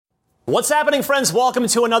What's happening, friends? Welcome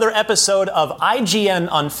to another episode of IGN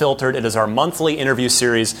Unfiltered. It is our monthly interview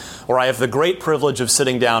series where I have the great privilege of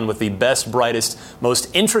sitting down with the best, brightest,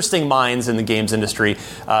 most interesting minds in the games industry.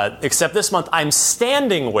 Except this month, I'm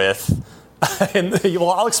standing with...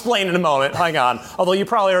 I'll explain in a moment. Hang on. Although you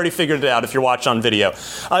probably already figured it out if you're watching on video.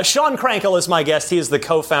 Sean Krankel is my guest. He is the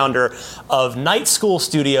co-founder of Night School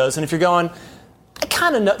Studios. And if you're going, I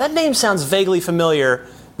kind of know, that name sounds vaguely familiar,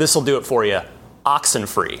 this will do it for you.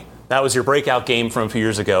 Oxenfree. That was your breakout game from a few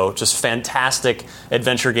years ago. Just fantastic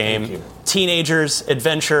adventure game. Teenagers,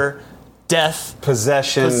 adventure, death,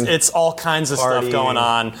 possession. It's all kinds of stuff going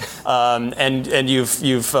on. And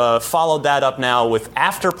you've followed that up now with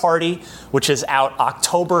After Party, which is out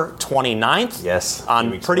October 29th. Yes.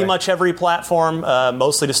 On pretty much every platform,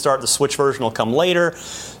 mostly to start. The Switch version will come later.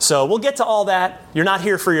 So we'll get to all that. You're not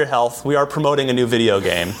here for your health. We are promoting a new video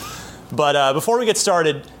game. But before we get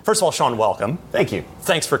started, first of all, Sean, welcome. Thank you.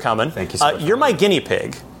 Thanks for coming. Thank you so much. You're my guinea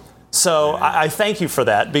pig. So I thank you for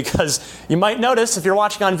that, because you might notice if you're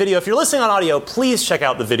watching on video, if you're listening on audio, please check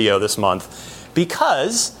out the video this month,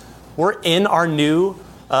 because we're in our new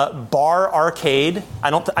bar arcade.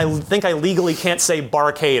 I think I legally can't say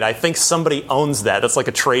barcade. I think somebody owns that. That's like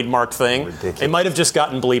a trademark thing. Ridiculous. It might have just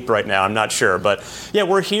gotten bleeped right now. I'm not sure. But yeah,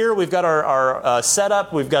 we're here. We've got our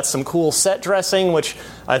setup. We've got some cool set dressing, which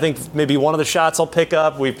I think maybe one of the shots I'll pick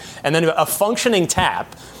up. And then a functioning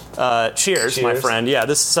tap. Cheers, my friend. Yeah,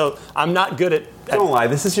 so I'm not good at... Don't lie,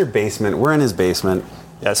 this is your basement. We're in his basement.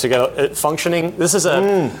 Yeah, so you got a functioning... This is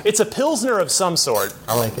it's a Pilsner of some sort.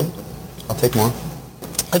 I like it. I'll take more.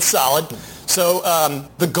 It's solid. So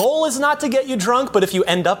the goal is not to get you drunk, but if you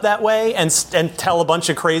end up that way and tell a bunch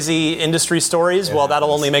of crazy industry stories, well,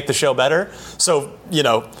 that'll only make the show better. So,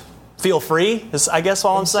 feel free, is I guess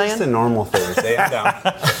all I'm saying. It's just a normal Thursday. I'm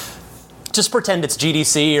down. Just pretend it's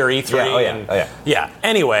GDC or E3. Yeah.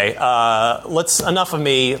 Anyway, enough of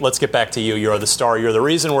me. Let's get back to you. You're the star. You're the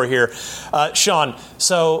reason we're here. Sean,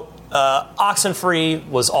 so Oxenfree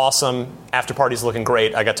was awesome. After Party's looking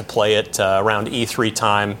great. I got to play it around E3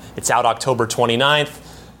 time. It's out October 29th.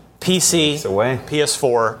 PC,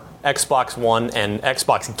 PS4, Xbox One, and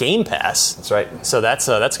Xbox Game Pass. That's right. So that's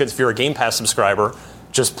good. If you're a Game Pass subscriber,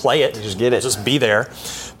 just play it. Just get it. Just be there.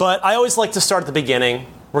 But I always like to start at the beginning.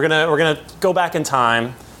 We're gonna go back in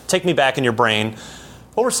time. Take me back in your brain.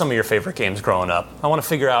 What were some of your favorite games growing up? I want to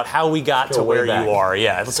figure out how we got to where you are.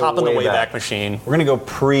 Yeah, let's hop in the Wayback Machine. We're gonna go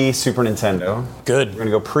pre-Super Nintendo. Good. We're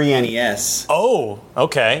gonna go pre-NES. Oh,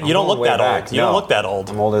 okay. You don't look that old. You don't look that old.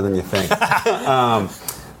 I'm older than you think.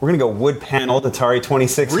 We're gonna go wood-paneled Atari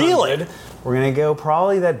 2600. Really? We're going to go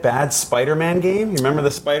probably that bad Spider-Man game. You remember the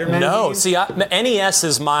Spider-Man game? No. See, NES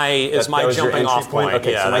is my jumping off point.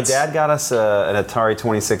 Okay, so my dad got us an Atari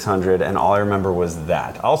 2600, and all I remember was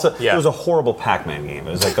that. Also, it was a horrible Pac-Man game.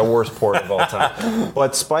 It was like the worst port of all time.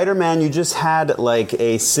 But Spider-Man, you just had like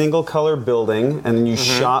a single-color building, and then you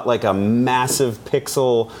shot like a massive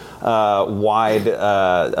pixel wide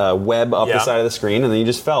web up the side of the screen, and then you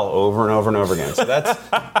just fell over and over and over again. So that's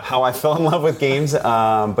how I fell in love with games.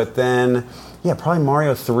 But then... yeah, probably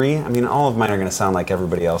Mario 3. I mean, all of mine are going to sound like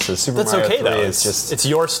everybody else's. That's Mario okay, 3 though. is It's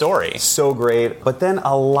your story. So great. But then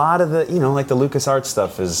a lot of the, like the LucasArts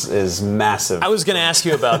stuff is massive. I was going to ask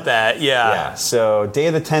you about that, yeah. So Day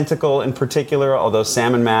of the Tentacle in particular, although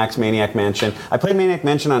Sam & Max, Maniac Mansion. I played Maniac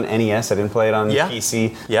Mansion on NES. I didn't play it on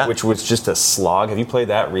PC, which was just a slog. Have you played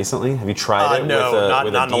that recently? Have you tried it? No, not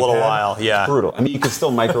in a little while, yeah. It's brutal. I mean, you can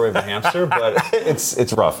still microwave a hamster, but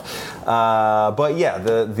it's rough. But yeah,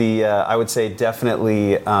 the I would say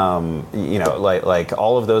definitely, like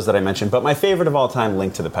all of those that I mentioned. But my favorite of all time,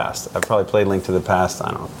 Link to the Past. I've probably played Link to the Past,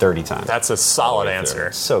 30 times. That's a solid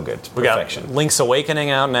answer. So good. We got Link's Awakening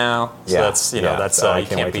out now. So that's you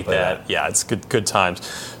can't beat that. Yeah, it's good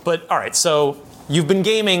times. But all right, so you've been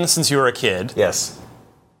gaming since you were a kid. Yes.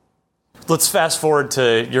 Let's fast forward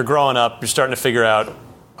to you're growing up. You're starting to figure out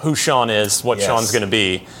who Sean is, what Sean's going to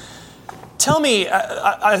be. Tell me,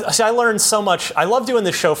 I learned so much. I love doing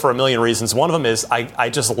this show for a million reasons. One of them is I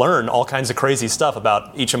just learn all kinds of crazy stuff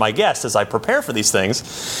about each of my guests as I prepare for these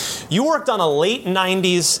things. You worked on a late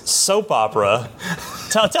 90s soap opera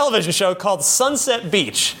television show called Sunset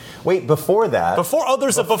Beach. Wait, before that?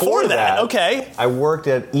 There's a before that. Okay. I worked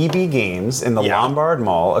at EB Games in the Lombard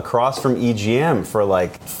Mall across from EGM for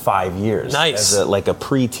like 5 years. Nice. As a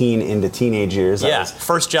preteen into teenage years. Yeah,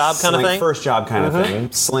 first job kind of thing? First job kind of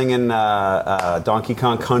thing. Slinging Donkey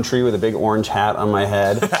Kong Country with a big orange hat on my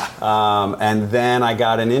head. And then I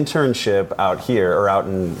got an internship out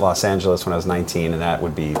in Los Angeles when I was 19, and that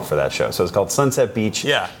would be for that show. So it's called Sunset Beach.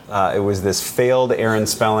 Yeah. It was this failed Aaron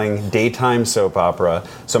Spelling daytime soap opera.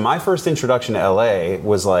 So my first introduction to LA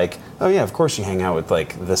was like, oh yeah, of course you hang out with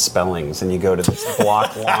like the Spellings and you go to this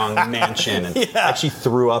block-long mansion. And I actually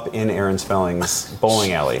threw up in Aaron Spelling's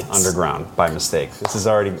bowling alley underground by mistake. This is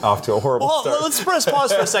already off to a horrible start. Let's press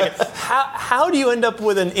pause for a second. How do you end up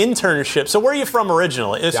with an internship? So where are you from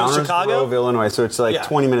originally? It's from Chicago? Grove, Illinois, so it's like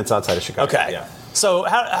 20 minutes outside of Chicago. Okay. Yeah. So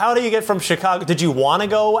how do you get from Chicago? Did you want to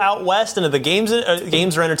go out west into the games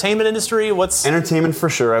or entertainment industry? What's entertainment for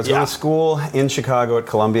sure? I was going to school in Chicago at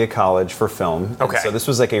Columbia College for film. Okay. So this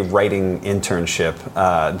was like a writing internship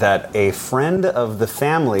that a friend of the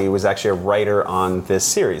family was actually a writer on this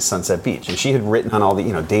series, Sunset Beach, and she had written on all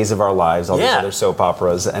the Days of Our Lives, all these other soap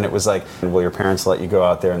operas, and it was like, will your parents let you go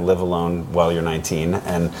out there and live alone while you're 19?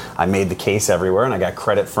 And I made the case everywhere, and I got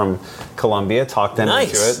credit from Columbia, talked them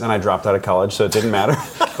into it, and I dropped out of college, so it didn't matter.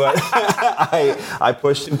 But I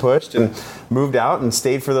pushed and moved out and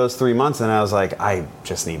stayed for those 3 months, and I was like, I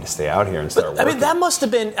just need to stay out here and start working. I mean, that must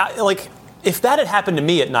have been, like, if that had happened to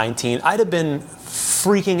me at 19, I'd have been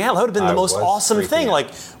freaking out. That would have been the most awesome thing. Out.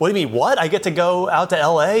 Like, what do you mean, what? I get to go out to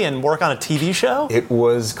LA and work on a TV show? It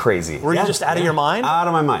was crazy. Were you just out of your mind? Out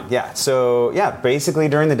of my mind, yeah. So, basically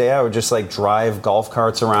during the day I would just like drive golf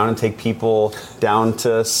carts around and take people down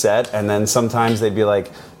to set, and then sometimes they'd be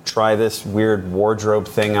like, try this weird wardrobe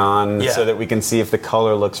thing on so that we can see if the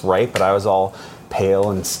color looks right, but I was all pale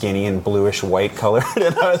and skinny and bluish white colored,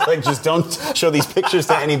 and I was like, just don't show these pictures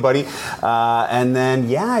to anybody. And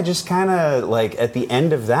then I just kind of like at the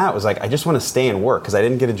end of that was like, I just want to stay and work because I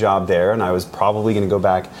didn't get a job there, and I was probably going to go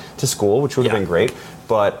back to school, which would have been great.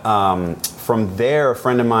 But from there, a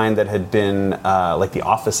friend of mine that had been like the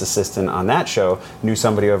office assistant on that show knew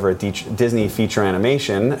somebody over at Disney Feature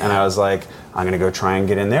Animation, and I was like, I'm going to go try and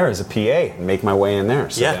get in there as a PA and make my way in there.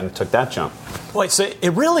 So then took that jump. Wait, so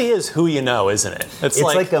it really is who you know, isn't it? It's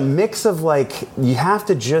like a mix of like, you have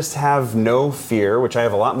to just have no fear, which I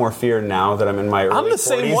have a lot more fear now that I'm in my early 40s. I'm the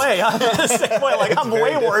same way. Like, I'm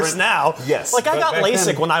way worse now. Yes. Like, I got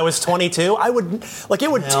LASIK when I was 22. It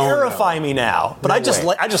would terrify me now. But I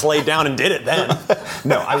just laid down and did it then.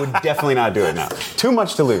 No, I would definitely not do it now. Too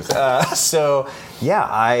much to lose. At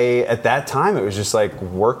that time, it was just like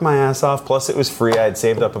work my ass off. Plus, it was free. I had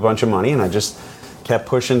saved up a bunch of money, and I just kept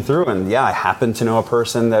pushing through. And I happened to know a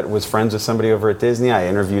person that was friends with somebody over at Disney. I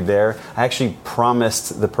interviewed there. I actually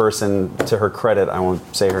promised the person, to her credit, I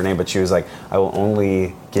won't say her name, but she was like, I will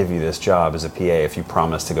only give you this job as a PA if you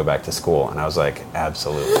promise to go back to school. And I was like,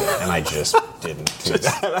 absolutely. And I just didn't do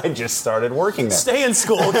that. I just started working there. Stay in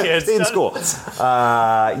school, kids. Stay in school.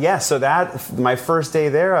 So that, my first day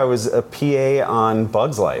there, I was a PA on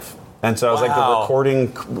Bug's Life. And so I was like the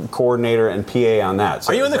recording coordinator and PA on that.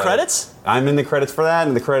 So are you in the credits? I'm in the credits for that,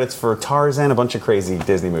 and the credits for Tarzan, a bunch of crazy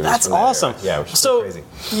Disney movies. That's awesome. Yeah, which is so crazy.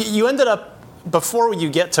 You ended up, before you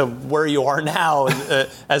get to where you are now,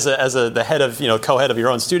 as the head of, co-head of your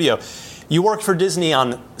own studio, you worked for Disney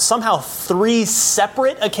on somehow 3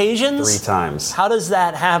 separate occasions? 3 times. How does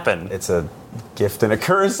that happen? It's a gift and a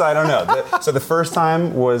curse. I don't know. So the first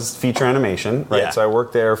time was feature animation, right? Yeah. So I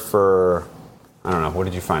worked there for, I don't know, what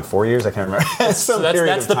did you find? 4 years? I can't remember. So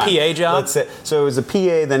that's the PA job? That's it. So it was a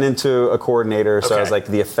PA, then into a coordinator. So I was like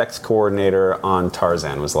the effects coordinator on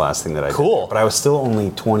Tarzan was the last thing that I did. Cool. But I was still only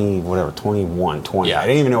 21, 20. Yeah. I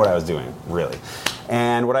didn't even know what I was doing, really.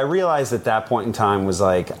 And what I realized at that point in time was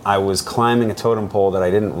like I was climbing a totem pole that I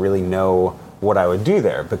didn't really know what I would do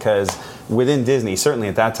there, because within Disney, certainly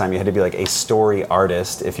at that time, you had to be like a story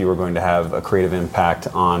artist if you were going to have a creative impact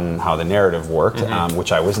on how the narrative worked,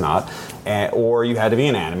 which I was not, or you had to be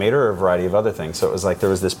an animator or a variety of other things. So it was like there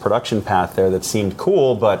was this production path there that seemed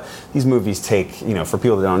cool, but these movies take, for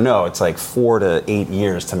people that don't know, it's like 4 to 8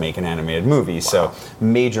 years to make an animated movie. Wow. So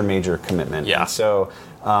major commitment. Yeah. And so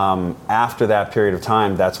after that period of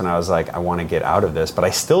time, that's when I was like, I want to get out of this. But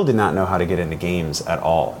I still did not know how to get into games at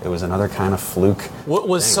all. It was another kind of fluke.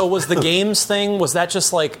 So was the games thing, was that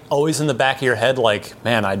just like always in the back of your head, like,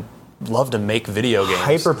 man, I'd love to make video games?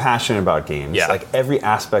 Hyper passionate about games. Yeah. Like every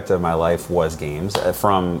aspect of my life was games,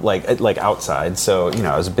 from like outside. So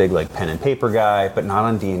I was a big like pen and paper guy, but not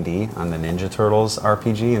on D&D, on the Ninja Turtles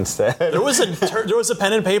RPG instead. There was a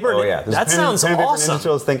pen and paper. Oh yeah, that sounds pen awesome. Ninja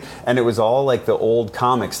Turtles thing, and it was all like the old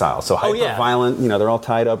comic style. So hyper violent. They're all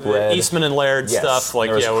tied up red. Eastman and Laird stuff. Like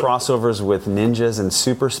there was crossovers with ninjas and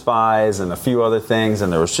super spies and a few other things,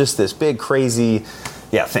 and there was just this big crazy.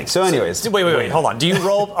 Yeah, thanks. So anyways. So, wait, hold on. Do you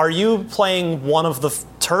roll? Are you playing one of the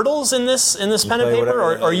turtles in this pen and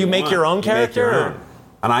paper, or you make your own character?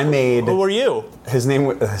 And I made... Who were you? His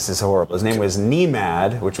name... This is horrible. His name was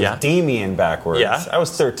Nemad, which was Damien backwards. Yeah. I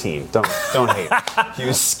was 13. Don't hate. He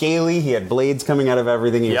was scaly. He had blades coming out of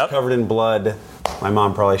everything. He was covered in blood. My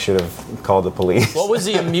mom probably should have called the police. What was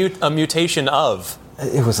he a mutation of?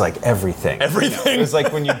 It was like everything. Everything. It was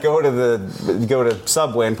like when you go to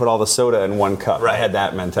Subway and put all the soda in one cup. Right. I had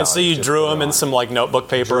that mentality. And so you drew him in some like notebook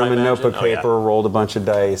paper. Drew him in notebook paper, rolled a bunch of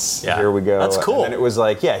dice. Yeah. Here we go. That's cool. And it was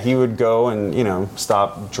like, he would go and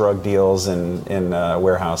stop drug deals in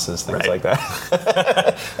warehouses, things like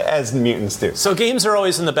that, as mutants do. So games are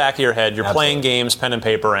always in the back of your head. You're playing games, pen and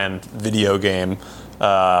paper, and video game.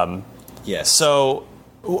 Yes. So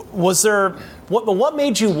was there? What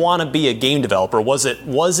made you want to be a game developer? Was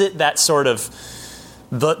it that sort of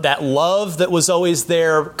that love that was always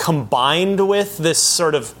there, combined with this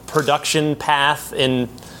sort of production path in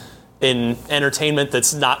entertainment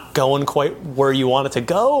that's not going quite where you want it to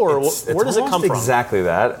go, or where does it come from? Exactly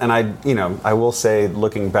that. And I will say,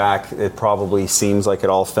 looking back, it probably seems like it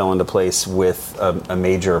all fell into place with a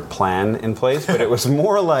major plan in place, but it was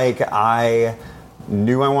more like I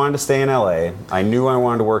knew I wanted to stay in LA. I knew I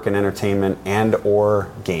wanted to work in entertainment and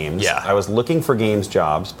or games. Yeah. I was looking for games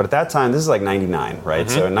jobs, but at that time, this is like 99, right?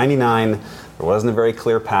 So in 99, there wasn't a very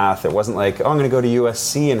clear path. It wasn't like, I'm going to go to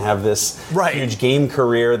USC and have this huge game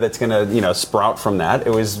career that's going to, sprout from that.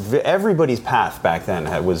 It was everybody's path back then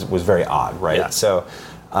was very odd, right? Yeah. So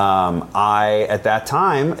at that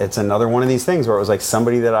time, it's another one of these things where it was like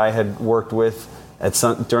somebody that I had worked with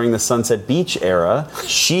during the Sunset Beach era,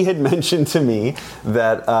 she had mentioned to me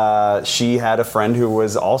that she had a friend who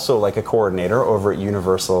was also like a coordinator over at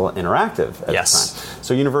Universal Interactive at the time.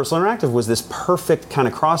 So Universal Interactive was this perfect kind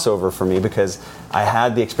of crossover for me because I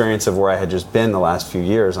had the experience of where I had just been the last few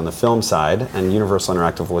years on the film side, and Universal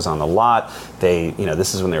Interactive was on the lot.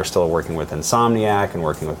 This is when they were still working with Insomniac and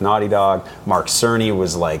working with Naughty Dog. Mark Cerny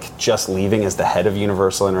was like just leaving as the head of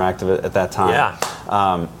Universal Interactive at that time.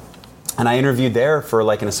 Yeah. And I interviewed there for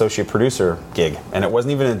like an associate producer gig, and it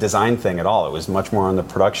wasn't even a design thing at all. It was much more on the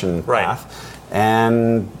production path,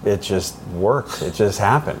 and it just worked. It just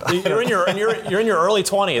happened. You're in your early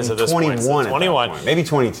 20s at this point. 21, maybe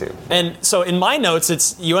 22. And so in my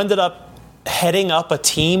notes, you ended up heading up a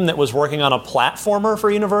team that was working on a platformer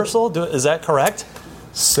for Universal. Is that correct?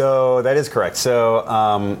 So that is correct.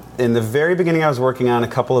 So in the very beginning, I was working on a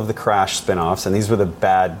couple of the Crash spin-offs, and these were the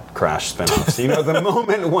bad Crash spin-offs. The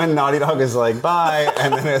moment when Naughty Dog is like, bye,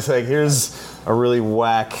 and then it's like, here's a really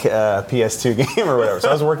whack PS2 game or whatever. So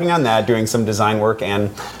I was working on that, doing some design work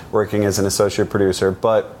and working as an associate producer.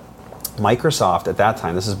 But Microsoft at that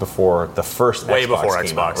time, this is before the first Way Xbox before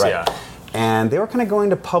came Xbox, out, right? yeah. And they were kind of going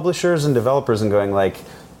to publishers and developers and going like,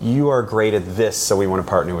 you are great at this, so we want to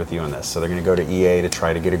partner with you on this. So they're going to go to EA to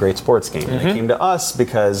try to get a great sports game. And they came to us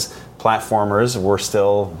because platformers were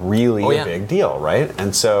still really a big deal, right?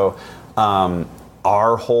 And so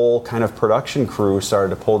our whole kind of production crew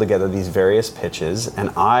started to pull together these various pitches, and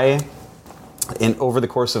over the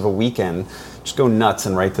course of a weekend, just go nuts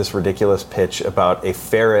and write this ridiculous pitch about a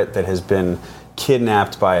ferret that has been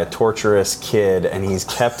kidnapped by a torturous kid, and he's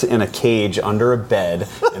kept in a cage under a bed,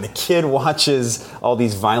 and the kid watches all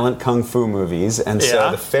these violent kung fu movies, and so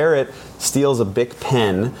the ferret steals a Bic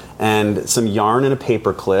pen and some yarn and a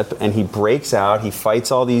paper clip, and he breaks out, he fights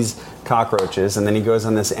all these cockroaches, and then he goes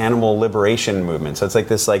on this animal liberation movement. So it's like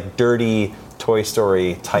this like dirty Toy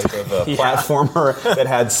Story type of a platformer that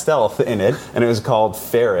had stealth in it, and it was called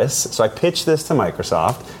Ferris. So I pitched this to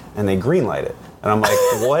Microsoft, and they greenlight it. And I'm like,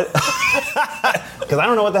 what? Because I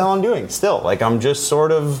don't know what the hell I'm doing still. Like, I'm just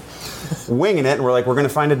sort of winging it. And we're like, we're going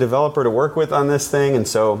to find a developer to work with on this thing. And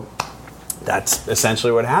so that's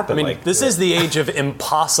essentially what happened. I mean, this is the age of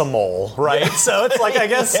impossible, right? So it's like, I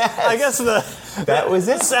guess that was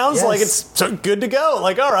it. Sounds like it's good to go.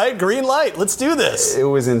 Like, all right, green light, let's do this. It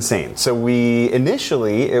was insane. So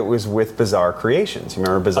initially, it was with Bizarre Creations. You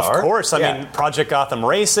remember Bizarre? Of course. I mean, Project Gotham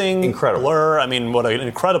Racing, incredible. Blur. I mean, what an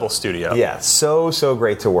incredible studio. Yeah, so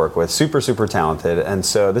great to work with. Super, super talented. And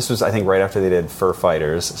so this was, I think, right after they did Fur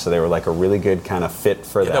Fighters. So they were like a really good kind of fit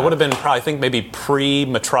for that. That would have been probably, I think, maybe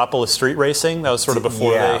pre-Metropolis Street Racing. That was sort of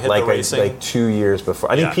before they hit the racing. Like 2 years before.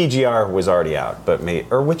 I think PGR was already out, but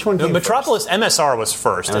or which one came Metropolis, first? MSR was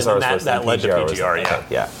first, that led to PGR,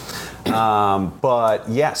 But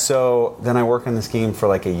yeah, so then I work on this game for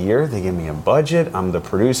like a year. They give me a budget. I'm the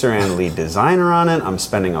producer and lead designer on it. I'm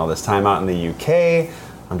spending all this time out in the UK.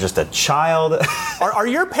 I'm just a child. Are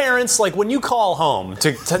your parents, like, when you call home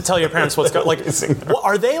to tell your parents what's going on, like,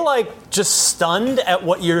 are they like just stunned at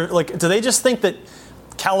what you're, like, do they just think that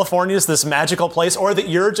California is this magical place, or that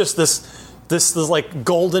you're just this like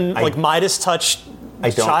golden, like Midas touch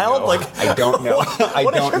child? Know. Like, I don't know.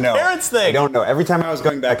 What did your parents think? I don't know. Every time I was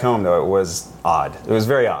going back home, though, it was odd. It was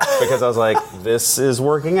very odd because I was like, this is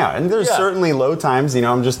working out. And there's certainly low times.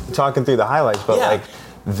 I'm just talking through the highlights, but like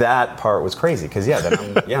that part was crazy because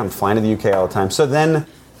then I'm flying to the UK all the time. So then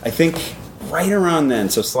I think right around then,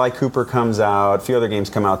 so Sly Cooper comes out, a few other games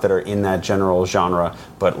come out that are in that general genre,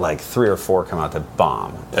 but like 3 or 4 come out that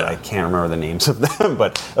bomb. Yeah. I can't remember the names of them,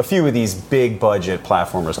 but a few of these big budget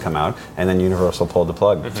platformers come out, and then Universal pulled the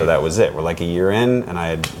plug. Mm-hmm. So that was it. We're like a year in, and I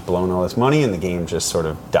had blown all this money, and the game just sort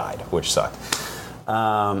of died, which sucked.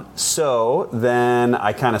 So then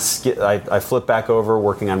I kind of I flipped back over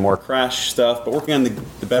working on more Crash stuff, but working on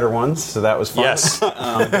the better ones, so that was fun. Yes.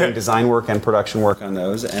 Doing design work and production work on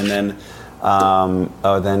those, and then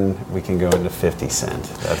then we can go into 50 Cent.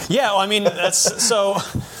 That's so.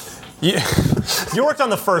 You worked on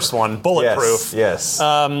the first one, Bulletproof. Yes.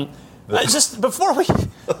 Just before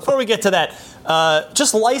we get to that,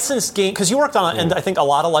 just licensed game, because you worked on and I think a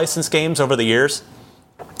lot of licensed games over the years.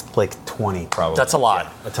 Like 20, probably. That's a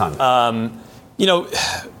lot. Yeah, a ton.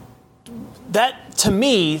 That to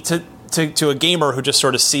me, to a gamer who just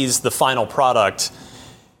sort of sees the final product,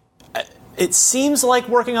 it seems like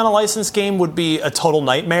working on a licensed game would be a total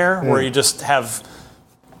nightmare, where you just have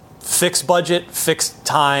fixed budget, fixed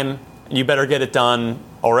time, and you better get it done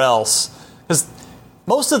or else. Because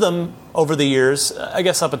most of them over the years, I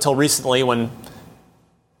guess up until recently when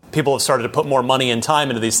people have started to put more money and time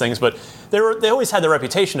into these things, but they always had the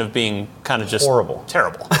reputation of being kind of just horrible,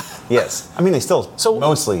 terrible. Yes, I mean they still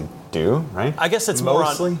mostly do, right? I guess it's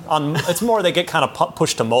mostly more on it's more they get kind of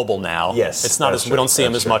pushed to mobile now. Yes, it's not as we don't see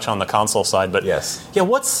them as much on the console side, but yes, yeah.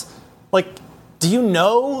 What's like? Do you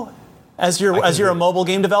know as you're a mobole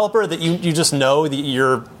game developer that you just know that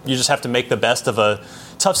you just have to make the best of a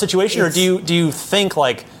tough situation, or do you think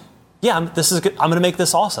like, yeah, this is good. I'm going to make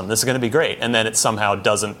this awesome. This is going to be great, and then it somehow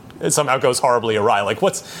doesn't. It somehow goes horribly awry. Like,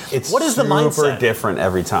 what is the mindset? It's super different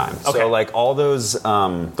every time. Okay. So, like all those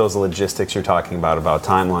logistics you're talking about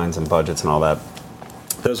timelines and budgets and all that,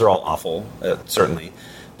 those are all awful, certainly.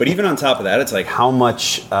 But even on top of that, it's like how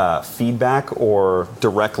much feedback or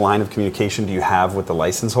direct line of communication do you have with the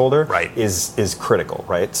license holder? Right. Is critical,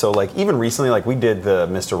 right? So like even recently, like we did the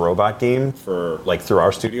Mr. Robot game for like through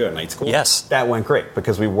our studio at Night School. Yes. That went great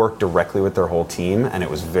because we worked directly with their whole team and it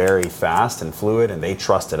was very fast and fluid and they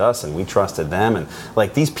trusted us and we trusted them. And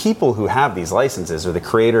like these people who have these licenses or the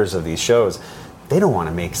creators of these shows, they don't want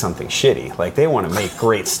to make something shitty. Like they want to make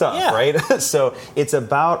great stuff, right? So it's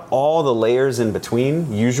about all the layers in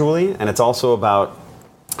between usually, and it's also about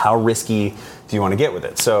how risky do you want to get with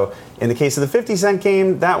it. So in the case of the 50 Cent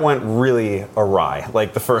game, that went really awry,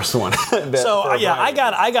 like the first one. I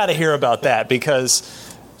got to hear about that because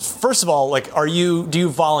first of all, like do you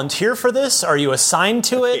volunteer for this? Are you assigned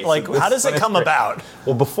to it? Like how does it come about?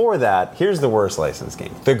 Well, before that, here's the worst licensed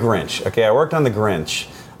game, The Grinch. Okay, I worked on The Grinch.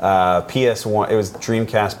 PS1, it was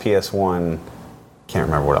Dreamcast, PS1, can't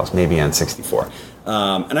remember what else, maybe N64.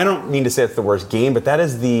 And I don't mean to say it's the worst game, but that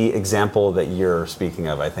is the example that you're speaking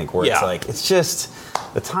of, I think, where it's like, it's just,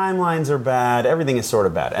 the timelines are bad, everything is sort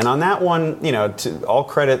of bad. And on that one, all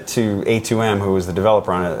credit to A2M, who was the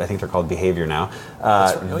developer on it, I think they're called Behavior now.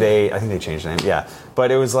 I think they changed the name, yeah. But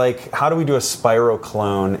it was like, how do we do a Spyro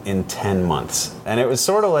clone in 10 months? And it was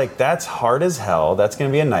sort of like, that's hard as hell, that's going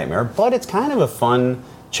to be a nightmare, but it's kind of a fun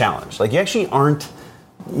challenge. Like you actually aren't,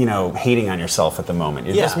 hating on yourself at the moment.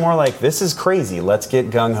 You're just more like, this is crazy. Let's get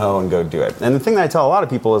gung-ho and go do it. And the thing that I tell a lot of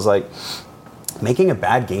people is like, making a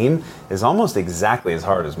bad game is almost exactly as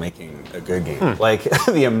hard as making a good game. Like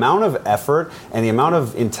the amount of effort and the amount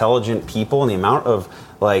of intelligent people and the amount of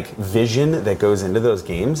like vision that goes into those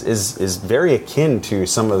games is very akin to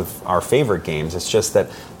some of our favorite games. It's just that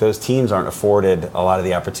those teams aren't afforded a lot of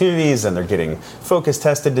the opportunities and they're getting focus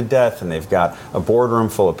tested to death and they've got a boardroom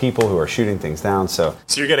full of people who are shooting things down. So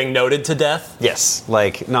you're getting noted to death? Yes,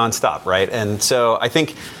 like nonstop, right? And so I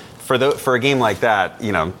think for a game like that,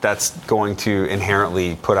 that's going to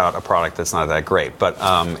inherently put out a product that's not that great. But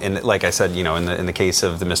like I said, in the case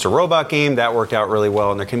of the Mr. Robot game, that worked out really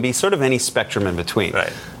well, and there can be sort of any spectrum in between. Right.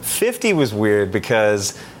 50 was weird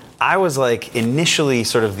because I was like initially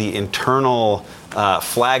sort of the internal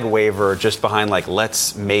flag waver just behind like,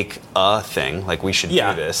 let's make a thing, like we should do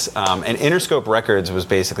this. And Interscope Records was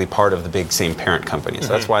basically part of the big same parent company. So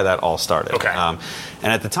that's why that all started. Okay.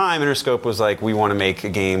 And at the time, Interscope was like, we want to make a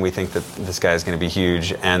game. We think that this guy's going to be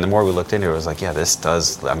huge. And the more we looked into it, it was like, yeah,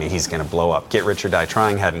 he's going to blow up. Get Rich or Die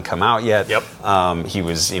Trying hadn't come out yet. Yep. He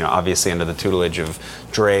was, obviously under the tutelage of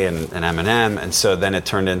Dre and Eminem. And so then it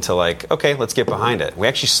turned into like, okay, let's get behind it. We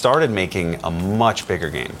actually started making a much bigger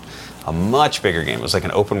game. a much bigger game. It was like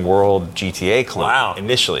an open world GTA clone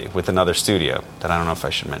initially with another studio that I don't know if I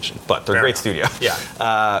should mention, but they're a great studio. Yeah.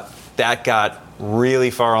 That got really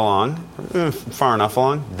far enough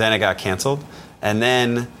along. Then it got canceled. And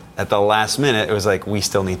then at the last minute, it was like, we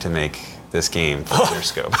still need to make this game for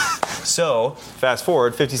Interscope. So, fast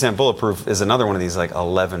forward, 50 Cent Bulletproof is another one of these like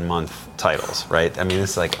 11-month titles, right? I mean,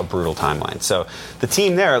 it's like a brutal timeline. So, the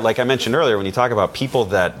team there, like I mentioned earlier, when you talk about people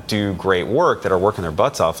that do great work, that are working their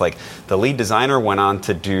butts off, like the lead designer went on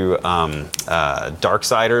to do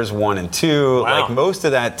Darksiders 1 and 2. Wow. Like most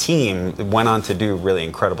of that team went on to do really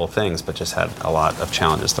incredible things, but just had a lot of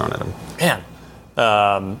challenges thrown at them. Man.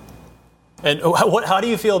 And how do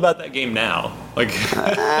you feel about that game now? Like,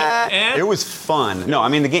 it was fun. No, I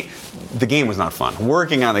mean the game was not fun.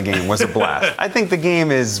 Working on the game was a blast. I think the game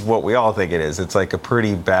is what we all think it is. It's like a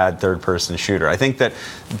pretty bad third-person shooter. I think that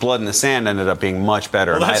Blood in the Sand ended up being much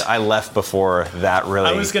better. Well, I left before that really.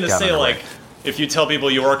 I was going to say, like, if you tell people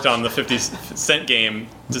you worked on the 50 Cent game,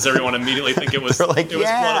 does everyone immediately think it was like,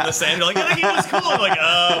 Blood in the Sand? You're like, yeah, that game was cool. I'm like,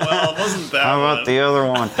 oh, well, it wasn't that. How about the other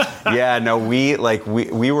one? Yeah, no, we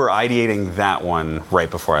were ideating that one right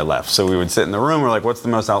before I left. So we would sit in the room. We're like, what's the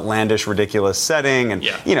most outlandish, ridiculous setting? And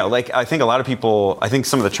you know, like I think a lot of people. I think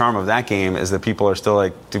some of the charm of that game is that people are still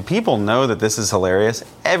like, do people know that this is hilarious?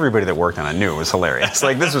 Everybody that worked on it knew it was hilarious.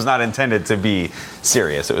 Like this was not intended to be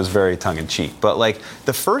serious. It was very tongue in cheek. But like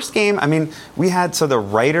the first game, I mean, we had the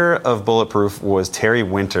writer of Bulletproof was Terry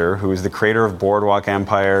Winter, who is the creator of Boardwalk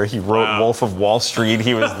Empire. He wrote Wolf of Wall Street.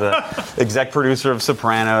 He was the exec producer of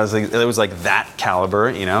Sopranos. It was like that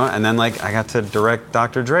caliber, you know. And then like I got to direct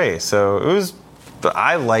Dr. Dre, so it was.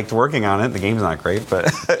 I liked working on it. The game's not great, but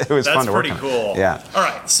it was fun to work on. That's pretty cool. Yeah. All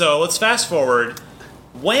right, so let's fast forward.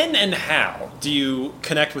 When and how do you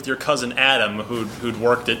connect with your cousin Adam, who'd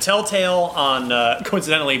worked at Telltale on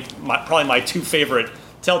coincidentally probably my two favorite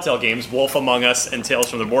Telltale games, Wolf Among Us and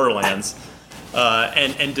Tales from the Borderlands,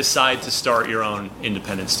 and decide to start your own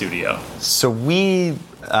independent studio? So we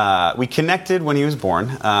connected when he was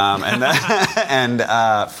born, and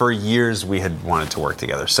for years we had wanted to work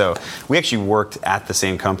together. So we actually worked at the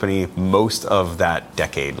same company most of that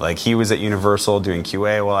decade. Like he was at Universal doing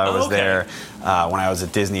QA while I was there. When I was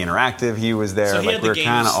at Disney Interactive, he was there. So he had we were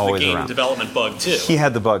kind of always the game around. Development bug too. He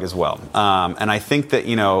had the bug as well, and I think that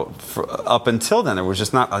up until then there was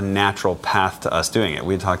just not a natural path to us doing it.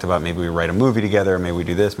 We had talked about maybe we write a movie together, maybe we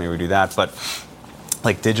do this, maybe we do that, but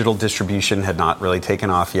like digital distribution had not really taken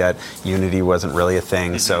off yet. Unity wasn't really a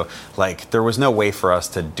thing, so like there was no way for us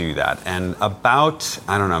to do that. And about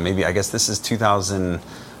I don't know, maybe I guess this is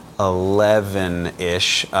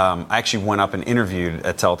 2011-ish. I actually went up and interviewed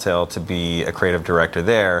at Telltale to be a creative director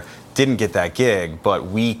there. Didn't get that gig, but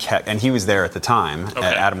we kept, and he was there at the time. Okay.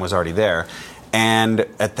 Adam was already there. And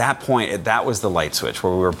at that point, that was the light switch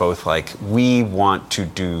where we were both like, we want to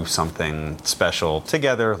do something special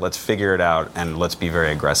together. Let's figure it out and let's be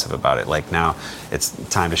very aggressive about it. Like now it's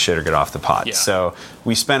time to shit or get off the pot. Yeah. So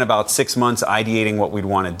we spent about 6 months ideating what we'd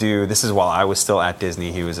want to do. This is while I was still at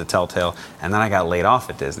Disney. He was at Telltale. And then I got laid off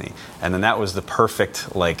at Disney. And then that was the perfect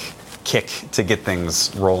kick to get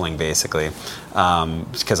things rolling, basically,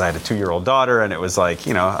 because I had a 2-year-old daughter, and it was like,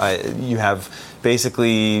 you have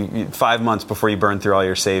basically 5 months before you burn through all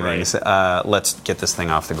your savings. Right. Let's get this thing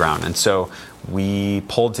off the ground. And so we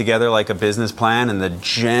pulled together like a business plan and the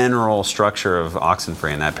general structure of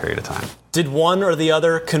Oxenfree in that period of time. Did one or the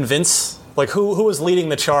other convince? Like who was leading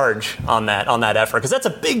the charge on that effort? Because that's a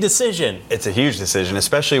big decision. It's a huge decision,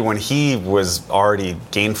 especially when he was already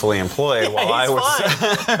gainfully employed while I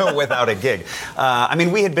was without a gig. I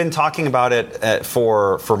mean, we had been talking about it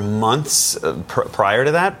for months prior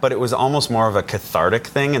to that, but it was almost more of a cathartic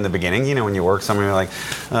thing in the beginning. When you work somewhere, you're like,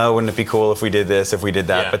 wouldn't it be cool if we did this, if we did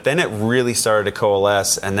that? Yeah. But then it really started to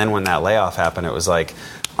coalesce, and then when that layoff happened, it was like,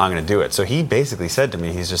 I'm going to do it. So he basically said to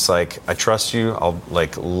me, he's just like, I trust you. I'll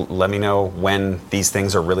let me know when these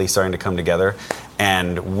things are really starting to come together.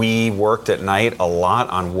 And we worked at night a lot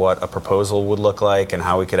on what a proposal would look like and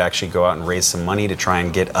how we could actually go out and raise some money to try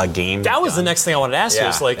and get a game That was done. The next thing I wanted to ask you.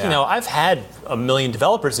 It's like, I've had 1 million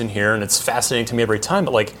developers in here and it's fascinating to me every time,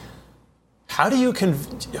 but like, how do you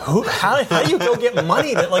go get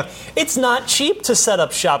money? It's not cheap to set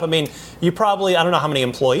up shop. I mean, you probably, I don't know how many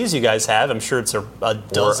employees you guys have. I'm sure it's a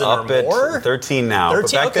dozen or more. We're up at 13 now. 13,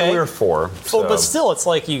 but back then we were 4. So. But still, it's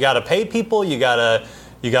like you got to pay people. You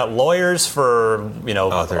got lawyers for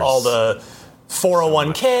all the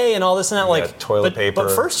 401k and all this and that, like toilet paper.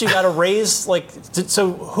 But first, you got to raise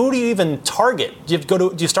so who do you even target? Do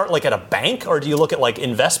you start like at a bank, or do you look at like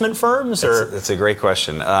investment firms? Or that's a great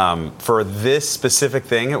question. For this specific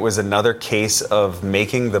thing, it was another case of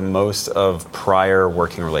making the most of prior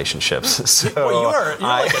working relationships. So you're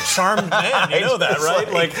like a charmed man. You know that,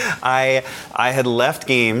 right? I had left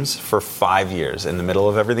games for 5 years in the middle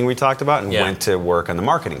of everything we talked about, and went to work on the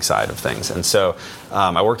marketing side of things. And so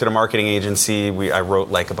I worked at a marketing agency. I wrote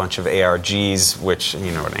like a bunch of ARGs, which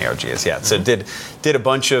you know what an ARG is, So did a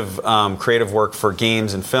bunch of creative work for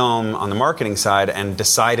games and film on the marketing side, and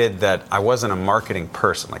decided that I wasn't a marketing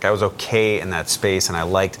person. Like I was okay in that space, and I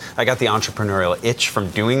got the entrepreneurial itch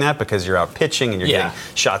from doing that, because you're out pitching and you're getting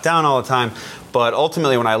shot down all the time. But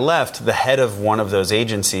ultimately, when I left, the head of one of those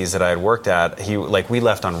agencies that I had worked at, we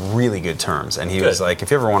left on really good terms, and he was like, "If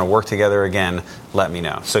you ever want to work together again, let me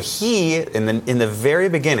know." So he, in the very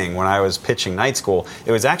beginning, when I was pitching Night School,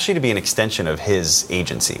 it was actually to be an extension of his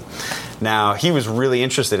agency. Now he was really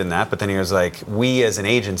interested in that, but then he was like, "We as an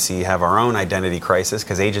agency have our own identity crisis,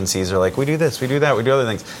 because agencies are like, we do this, we do that, we do other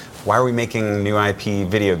things. Why are we making new IP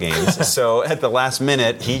video games?" So at the last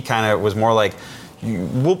minute, he kind of was more like,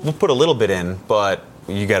 We'll put a little bit in, but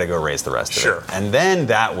you got to go raise the rest of it. And then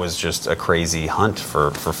that was just a crazy hunt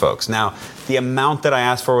for folks. Now, the amount that I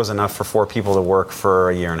asked for was enough for 4 people to work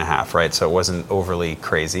for a year and a half, right? So it wasn't overly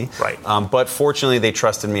crazy. Right. But fortunately, they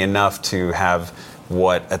trusted me enough to have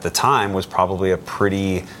what at the time was probably a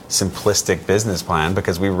pretty simplistic business plan,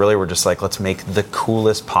 because we really were just like, let's make the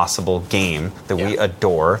coolest possible game that we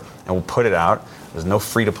adore, and we'll put it out. There's no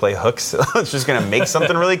free-to-play hooks. It's just going to make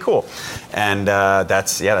something really cool. And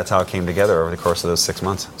that's how it came together over the course of those 6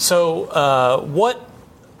 months. So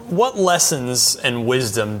what lessons and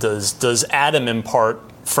wisdom does Adam impart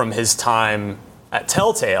from his time at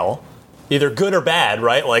Telltale, either good or bad,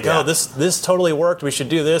 right? Like, this totally worked, we should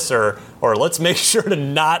do this, or let's make sure to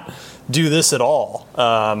not do this at all.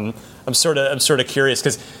 I'm sort of curious,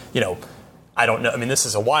 because, I don't know. I mean, this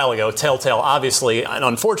is a while ago. Telltale, obviously, and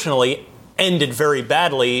unfortunately, ended very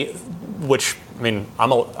badly, which, I mean,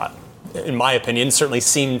 in my opinion, certainly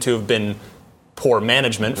seemed to have been poor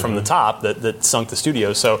management from the top that sunk the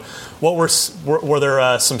studio. So what were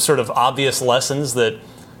there some sort of obvious lessons that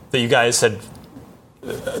you guys had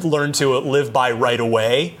learned to live by right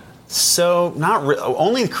away? So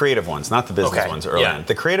only the creative ones, not the business ones early on.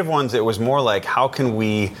 The creative ones, it was more like, how can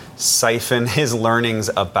we siphon his learnings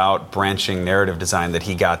about branching narrative design that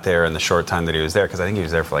he got there in the short time that he was there? Because I think he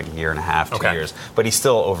was there for like a year and a half, 2 years. But he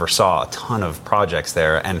still oversaw a ton of projects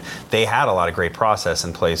there, and they had a lot of great process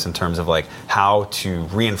in place in terms of like how to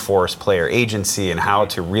reinforce player agency and how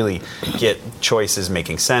to really get choices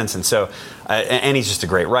making sense. And so and he's just a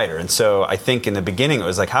great writer. And so I think in the beginning it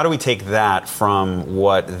was like, how do we take that from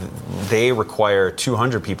what they require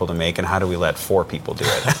 200 people to make, and how do we let 4 people do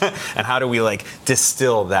it? And how do we like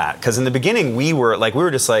distill that? Because in the beginning we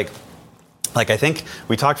were just like I think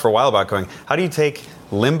we talked for a while about going, how do you take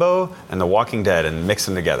Limbo and The Walking Dead and mix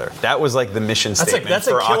them together? That was like the mission statement. That's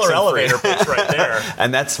a killer elevator pitch right there.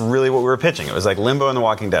 And that's really what we were pitching. It was like Limbo and The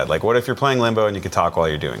Walking Dead. Like, what if you're playing Limbo and you could talk while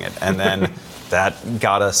you're doing it? And then that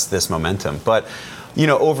got us this momentum. But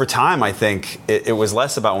over time, I think it was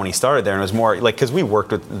less about when he started there, and it was more like, because we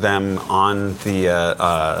worked with them on the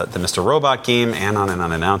Mr. Robot game and on an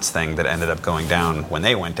unannounced thing that ended up going down when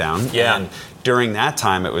they went down. Yeah. And during that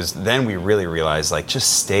time, then we really realized, like,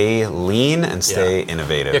 just stay lean and stay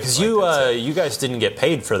innovative. Yeah, because you guys didn't get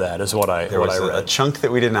paid for that, is what I read. There was a chunk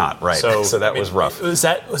that we did not, right? So that was rough. Was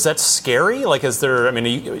that scary? Like,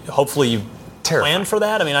 hopefully you planned for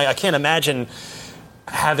that? I mean, I can't imagine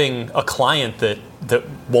having a client that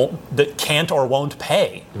can't or won't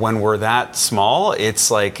pay. When we're that small,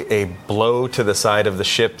 it's like a blow to the side of the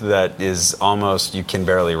ship that is almost, you can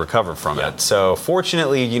barely recover from it. So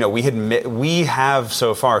fortunately, we have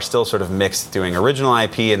so far still sort of mixed doing original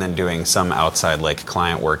IP and then doing some outside like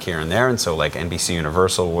client work here and there. And so like NBC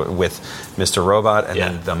Universal with Mr. Robot, and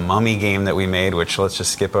then the Mummy game that we made, which let's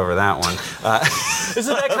just skip over that one.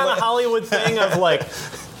 Isn't that kind of Hollywood thing of like,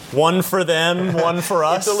 one for them, one for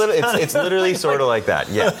us? It's literally sort of like that,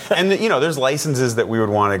 yeah. And there's licenses that we would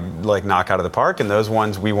want to like knock out of the park, and those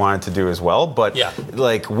ones we wanted to do as well. But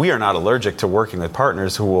like, we are not allergic to working with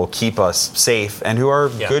partners who will keep us safe and who are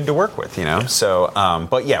good to work with, So,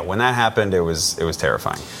 but when that happened, it was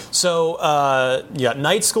terrifying. So,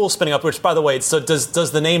 Night School spinning up. Which, by the way, so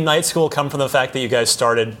does the name Night School come from the fact that you guys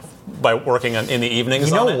started by working in the evenings.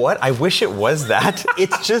 You know what? I wish it was that.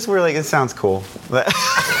 It's just we're like, it sounds cool.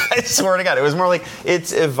 I swear to God, it was more like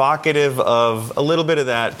it's evocative of a little bit of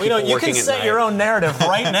that. Well, you can set your own narrative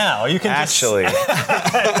right now. You can actually.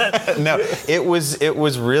 No, it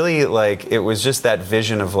was really like it was just that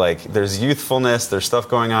vision of like there's youthfulness, there's stuff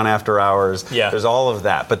going on after hours. Yeah. There's all of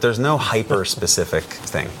that, but there's no hyper specific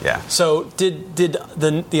thing. Yeah. So did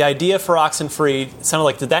the idea for Oxenfree, it sounded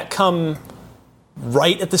like, did that come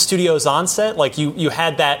right at the studio's onset? Like you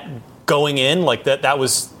had that going in, like that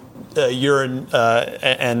was your and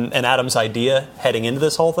Adam's idea heading into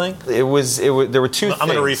this whole thing? It was there were two things. I'm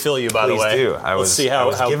going to refill you, by the way. Please do. I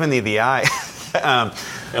was giving thee the eye.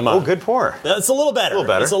 Good pour. It's a little better.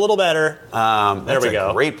 It's a little better. There we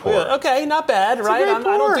go. Great pour. Okay, not bad, it's right? I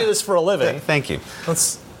don't do this for a living. Thank you.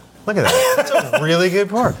 Look at that. That's a really good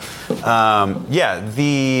pour.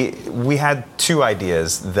 We had two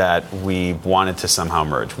ideas that we wanted to somehow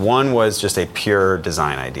merge. One was just a pure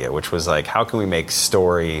design idea, which was like, how can we make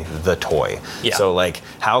story the toy? Yeah. So like,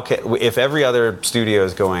 if every other studio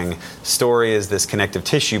is going, story is this connective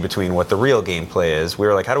tissue between what the real gameplay is, we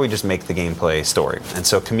were like, how do we just make the gameplay story? And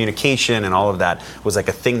so communication and all of that was like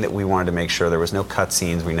a thing that we wanted to make sure there was no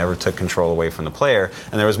cutscenes, we never took control away from the player,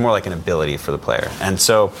 and there was more like an ability for the player. And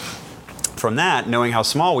so from that, knowing how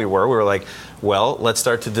small we were like, well, let's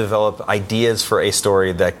start to develop ideas for a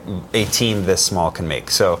story that a team this small can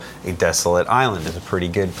make. So a desolate island is a pretty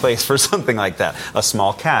good place for something like that. A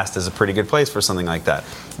small cast is a pretty good place for something like that.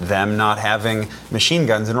 Them not having machine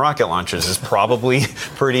guns and rocket launchers is probably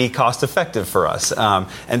pretty cost effective for us.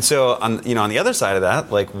 And so on the other side of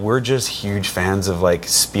that, like we're just huge fans of like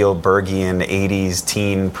Spielbergian 80s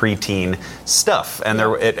teen, preteen stuff. And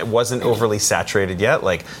it wasn't overly saturated yet.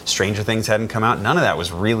 Like Stranger Things hadn't come out. None of that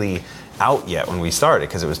was really out yet when we started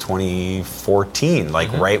because it was 2014,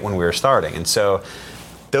 like right when we were starting. And so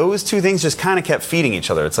those two things just kind of kept feeding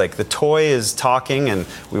each other. It's like the toy is talking and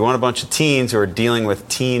we want a bunch of teens who are dealing with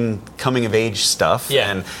teen coming of age stuff.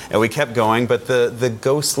 Yeah. And we kept going, but the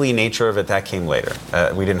ghostly nature of it, that came later.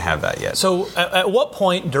 We didn't have that yet. So at what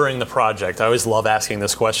point during the project, I always love asking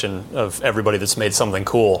this question of everybody that's made something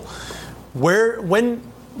cool, when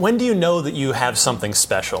do you know that you have something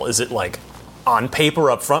special? Is it like on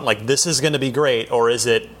paper up front, like this is going to be great, or is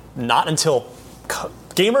it not until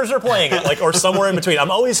gamers are playing it, like, or somewhere in between?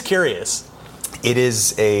 I'm always curious. It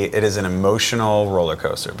is an emotional roller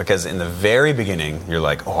coaster because in the very beginning you're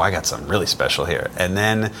like, oh, I got something really special here, and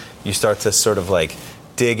then you start to sort of like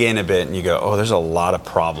dig in a bit and you go, oh, there's a lot of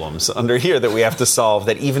problems under here that we have to solve,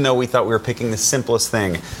 that even though we thought we were picking the simplest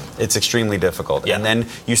thing, it's extremely difficult. Yeah. And then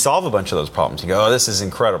you solve a bunch of those problems. You go, oh, this is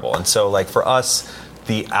incredible. And so like for us,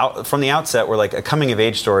 from the outset, we're like a coming of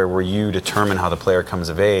age story where you determine how the player comes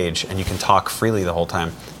of age and you can talk freely the whole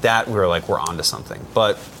time. That we were like, we're onto something.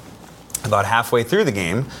 But about halfway through the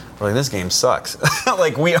game, we're like, this game sucks.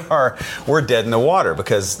 Like we're dead in the water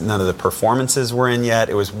because none of the performances were in yet.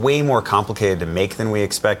 It was way more complicated to make than we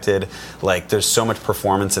expected. Like there's so much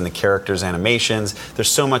performance in the characters' animations.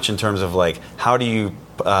 There's so much in terms of like, how do you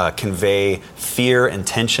convey fear and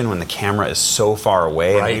tension when the camera is so far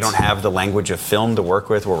away, right, and we don't have the language of film to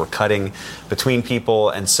work with where we're cutting between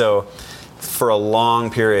people. And so for a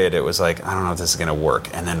long period, it was like, I don't know if this is going to work.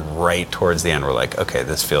 And then right towards the end, we're like, okay,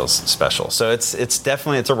 this feels special. So it's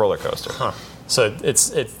definitely a roller coaster. Huh. So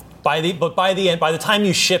it's by the end, by the time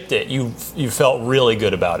you shipped it, you felt really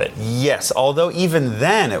good about it. Yes, although even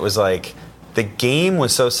then it was like the game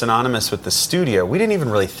was so synonymous with the studio, we didn't even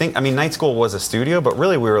really think. I mean, Night School was a studio, but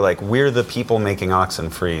really we were like, we're the people making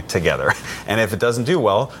Oxenfree together. And if it doesn't do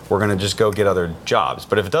well, we're going to just go get other jobs.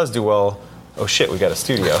 But if it does do well, oh shit, we got a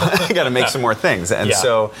studio. We got to make some more things. And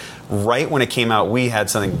so right when it came out, we had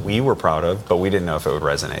something we were proud of, but we didn't know if it would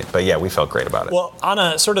resonate. But yeah, we felt great about it. Well, on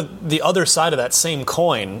a sort of the other side of that same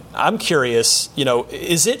coin, I'm curious,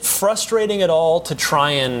 is it frustrating at all to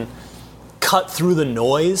try and cut through the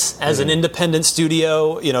noise as an independent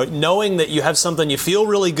studio, knowing that you have something you feel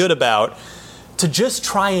really good about, to just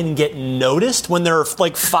try and get noticed when there are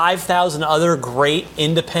like 5,000 other great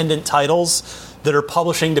independent titles that are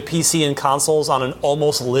publishing to PC and consoles on an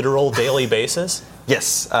almost literal daily basis?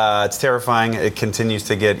 Yes, it's terrifying. It continues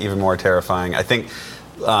to get even more terrifying. I think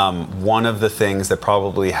one of the things that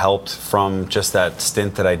probably helped from just that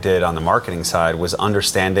stint that I did on the marketing side was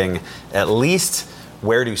understanding at least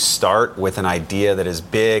where to start with an idea that is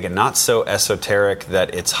big and not so esoteric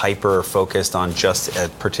that it's hyper focused on just a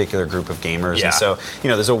particular group of gamers. Yeah. And so,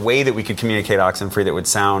 there's a way that we could communicate Oxenfree that would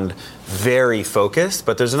sound very focused,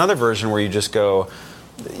 but there's another version where you just go,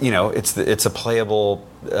 it's a playable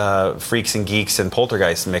Freaks and Geeks and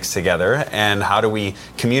Poltergeist mixed together, and how do we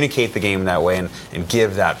communicate the game that way and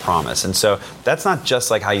give that promise? And so that's not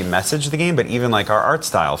just like how you message the game, but even like our art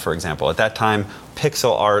style, for example. At that time,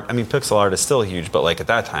 pixel art is still huge, but like at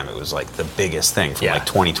that time it was like the biggest thing from like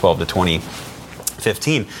 2012 to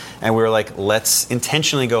 2015, and we were like, let's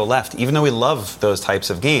intentionally go left. Even though we love those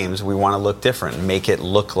types of games, we want to look different and make it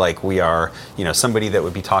look like we are, somebody that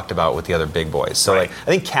would be talked about with the other big boys. So like, I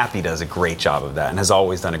think Cappy does a great job of that and has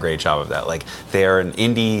always done a great job of that. Like, they're an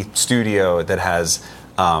indie studio that has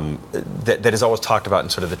that is always talked about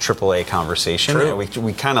in sort of the AAA conversation. True. And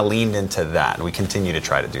we kind of leaned into that, and we continue to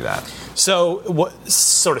try to do that. So,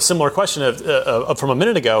 sort of similar question from a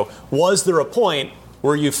minute ago, was there a point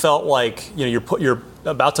where you felt like you're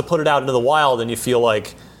about to put it out into the wild and you feel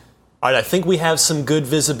like, all right, I think we have some good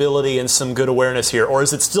visibility and some good awareness here, or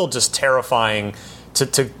is it still just terrifying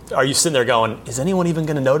are you sitting there going, is anyone even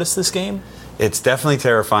going to notice this game? It's definitely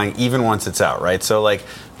terrifying even once it's out, right? So like,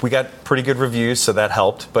 we got pretty good reviews, so that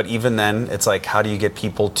helped, but even then it's like, how do you get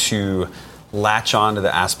people to latch on to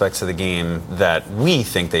the aspects of the game that we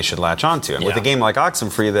think they should latch on to? And with a game like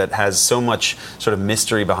Oxenfree that has so much sort of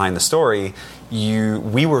mystery behind the story,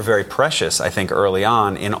 we were very precious, I think, early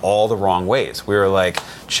on in all the wrong ways. We were like,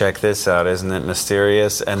 check this out, isn't it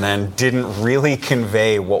mysterious? And then didn't really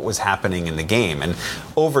convey what was happening in the game. And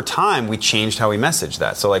over time, we changed how we messaged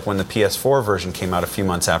that. So like when the PS4 version came out a few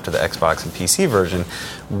months after the Xbox and PC version,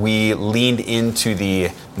 we leaned into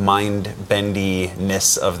the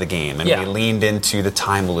mind-bendiness of the game. And we leaned into the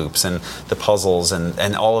time loops and the puzzles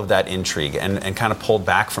and all of that intrigue and kind of pulled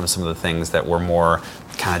back from some of the things that were more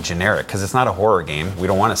kind of generic, because it's not a horror game. We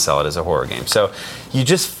don't want to sell it as a horror game. So you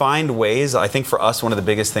just find ways. I think for us, one of the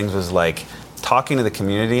biggest things was like talking to the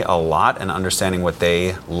community a lot and understanding what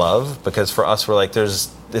they love, because for us, we're like,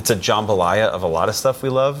 it's a jambalaya of a lot of stuff we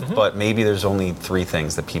love, but maybe there's only 3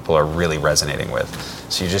 things that people are really resonating with.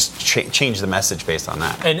 So you just change the message based on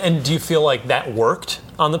that. And do you feel like that worked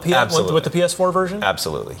on the with the PS4 version?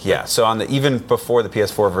 Absolutely, yeah. So even before the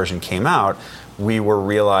PS4 version came out, we were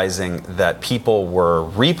realizing that people were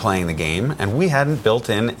replaying the game, and we hadn't built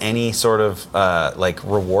in any sort of like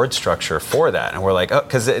reward structure for that. And we're like,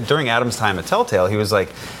 because during Adam's time at Telltale, he was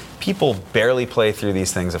like, people barely play through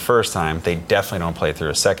these things the first time. They definitely don't play through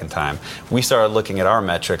a second time. We started looking at our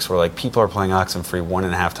metrics. We're like, people are playing Oxenfree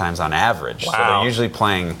 1.5 times on average. Wow. So they're usually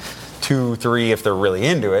playing 2, 3 if they're really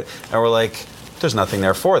into it. And we're like, there's nothing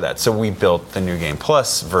there for that. So we built the New Game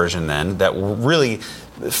Plus version then that really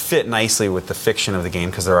fit nicely with the fiction of the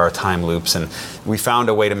game, because there are time loops, and we found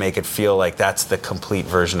a way to make it feel like that's the complete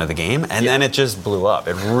version of the game, and then it just blew up.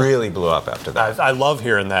 It really blew up after that. I love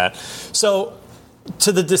hearing that. So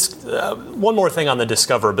to the one more thing on the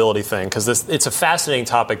discoverability thing, because it's a fascinating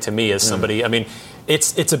topic to me as somebody. I mean,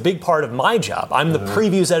 it's a big part of my job. I'm the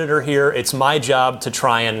previews editor here. It's my job to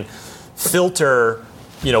try and filter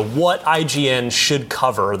what IGN should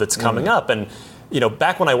cover that's coming up. And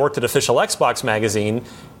back when I worked at Official Xbox Magazine,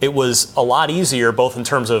 it was a lot easier, both in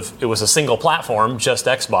terms of it was a single platform, just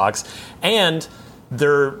Xbox, and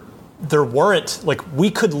there weren't, like,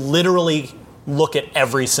 we could literally look at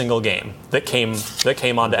every single game that came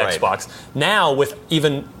onto Xbox. Now, with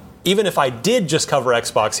even if I did just cover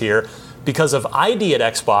Xbox here, because of ID at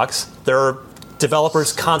Xbox, there are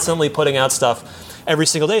developers constantly putting out stuff every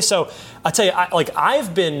single day. So I tell you, I've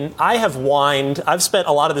spent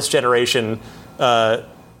a lot of this generation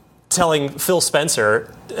telling Phil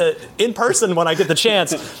Spencer in person when I get the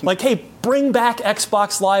chance, like, hey, bring back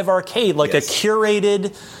Xbox Live Arcade, like a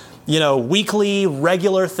curated, weekly,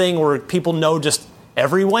 regular thing where people know just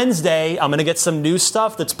every Wednesday I'm going to get some new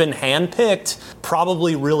stuff that's been handpicked,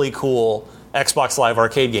 probably really cool Xbox Live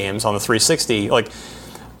Arcade games on the 360. Like,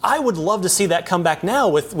 I would love to see that come back now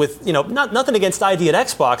with nothing against ID at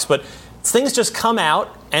Xbox, but things just come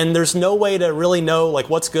out and there's no way to really know like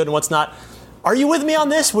what's good and what's not. Are you with me on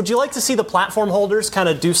this? Would you like to see the platform holders kind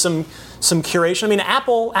of do some curation? I mean,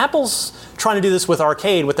 Apple's trying to do this with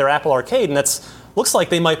Arcade, with their Apple Arcade, and looks like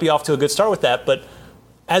they might be off to a good start with that. But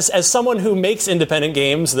as someone who makes independent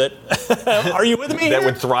games, are you with me? That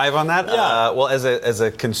would thrive on that? Yeah. Well, as a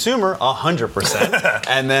consumer, 100%.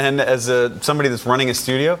 And then as somebody that's running a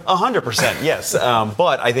studio, 100%, yes.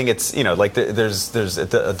 But I think it's, there's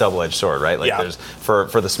a double-edged sword, right? Like there's,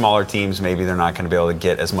 for the smaller teams, maybe they're not going to be able to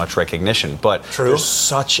get as much recognition. But there's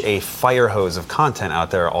such a fire hose of content out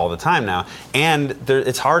there all the time now. And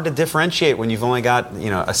it's hard to differentiate when you've only got,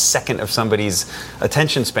 a second of somebody's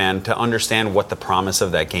attention span to understand what the promise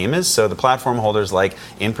of that game is. So the platform holders, like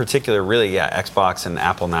in particular, really, Xbox and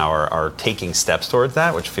Apple now are taking steps towards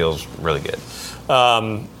that, which feels really good.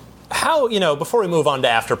 how, before we move on to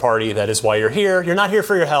After Party, that is why you're here. You're not here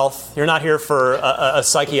for your health. You're not here for a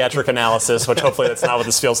psychiatric analysis, which hopefully that's not what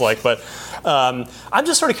this feels like. But I'm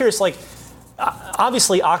just sort of curious, like,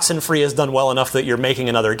 obviously Oxenfree has done well enough that you're making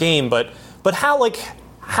another game, but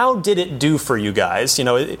how did it do for you guys?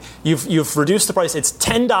 You've reduced the price. It's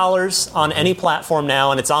 $10 on any platform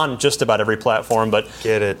now, and it's on just about every platform. But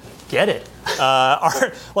get it.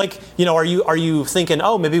 Are you thinking,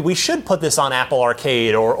 oh, maybe we should put this on Apple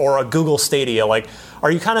Arcade or a Google Stadia? Like, are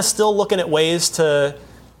you kind of still looking at ways to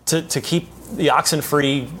keep the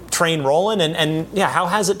Oxenfree train rolling? And how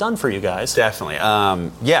has it done for you guys? Definitely.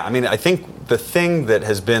 I mean, I think the thing that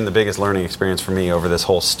has been the biggest learning experience for me over this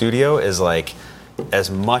whole studio is, like, as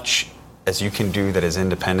much as you can do that is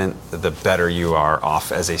independent, the better you are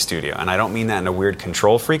off as a studio. And I don't mean that in a weird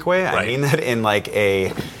control freak way. Right. I mean that in like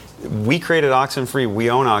we created Oxenfree,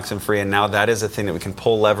 we own Oxenfree, and now that is a thing that we can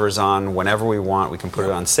pull levers on whenever we want. We can put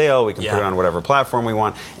it on sale, we can put it on whatever platform we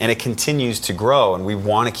want, and it continues to grow, and we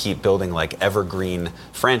want to keep building like evergreen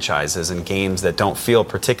franchises and games that don't feel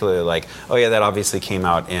particularly like, oh yeah, that obviously came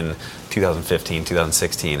out in 2015,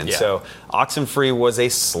 2016. And so Oxenfree was a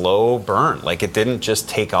slow burn. Like, it didn't just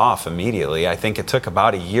take off immediately. I think it took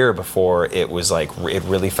about a year before it was like, it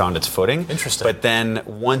really found its footing. Interesting. But then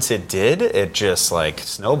once it did, it just like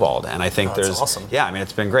snowballed. And I think that's awesome. Yeah, I mean,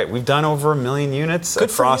 it's been great. We've done over 1 million units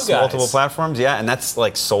across multiple platforms. Yeah, and that's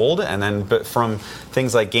like sold. And then but from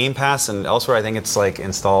things like Game Pass and elsewhere, I think it's like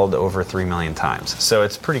installed over 3 million times. So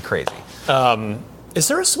it's pretty crazy. Is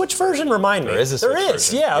there a Switch version? Remind me. There is a Switch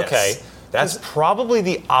version. Yeah, yes. okay. That's probably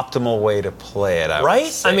the optimal way to play it, I would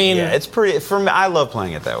say. I mean, yeah, it's pretty. For me, I love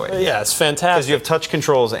playing it that way. Yeah, it's fantastic because you have touch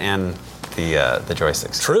controls and the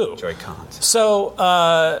joysticks. True. Joy-Cons.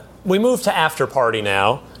 So we move to After Party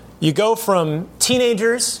now. You go from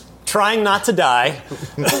teenagers trying not to die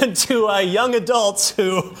to young adults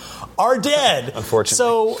who are dead. Unfortunately.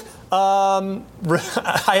 So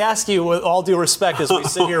I ask you with all due respect as we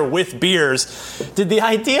sit here with beers, did the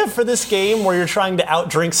idea for this game where you're trying to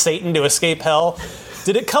outdrink Satan to escape hell,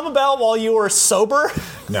 did it come about while you were sober?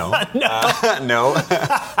 No. No.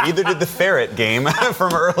 Neither did the ferret game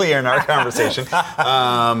from earlier in our conversation.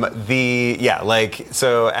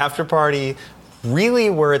 So After Party, really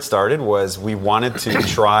where it started was we wanted to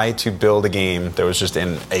try to build a game that was just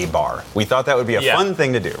in a bar. We thought that would be a fun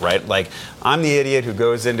thing to do, right? Like, I'm the idiot who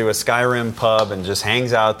goes into a Skyrim pub and just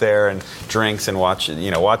hangs out there and drinks and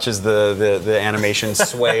watches the animation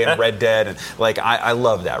sway in Red Dead, and like I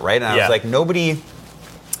love that, right? And I was like, nobody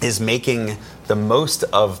is making the most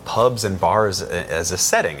of pubs and bars as a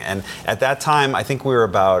setting. And at that time, I think we were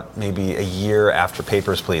about maybe a year after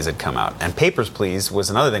Papers, Please had come out. And Papers, Please was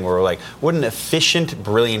another thing where we're like, what an efficient,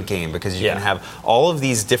 brilliant game, because you can have all of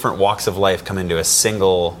these different walks of life come into a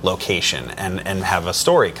single location and have a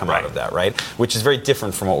story come out of that, right? Which is very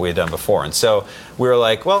different from what we had done before. And so we were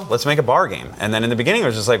like, well, let's make a bar game. And then in the beginning, it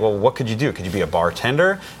was just like, well, what could you do? Could you be a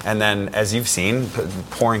bartender? And then, as you've seen,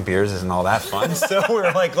 pouring beers isn't all that fun. So we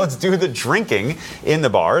were like, let's do the drinking in the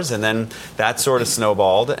bars, and then that sort of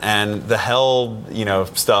snowballed, and the hell,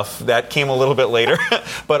 stuff that came a little bit later.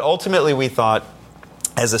 But ultimately, we thought,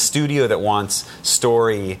 as a studio that wants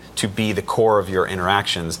story to be the core of your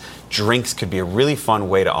interactions, drinks could be a really fun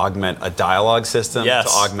way to augment a dialogue system, to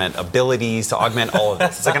augment abilities, to augment all of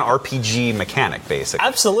this. It's like an RPG mechanic, basically.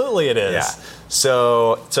 Absolutely, it is. Yeah.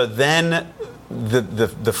 So then.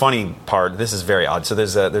 The funny part, this is very odd. So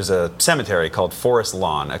there's a cemetery called Forest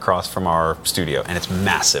Lawn across from our studio, and it's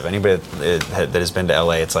massive. Anybody that has been to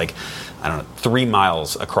LA, it's like, I don't know, 3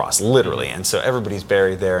 miles across, literally. And so everybody's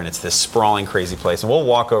buried there, and it's this sprawling, crazy place. And we'll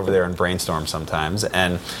walk over there and brainstorm sometimes.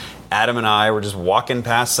 And Adam and I were just walking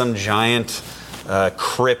past some giant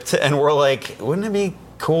crypt, and we're like, wouldn't it be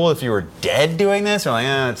cool if you were dead doing this? We're like,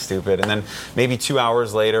 it's stupid. And then maybe 2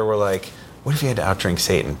 hours later, we're like, what if you had to outdrink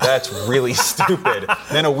Satan? That's really stupid.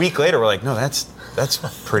 Then a week later, we're like, no, that's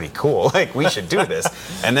pretty cool. Like, we should do this.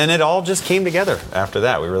 And then it all just came together after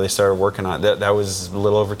that. We really started working on it. That was a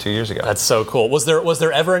little over 2 years ago. That's so cool. Was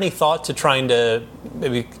there ever any thought to trying to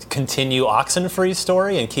maybe continue Oxenfree's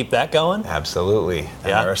story and keep that going? Absolutely. And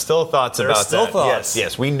there are still thoughts about that. There are still thoughts.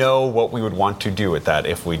 Yes. We know what we would want to do with that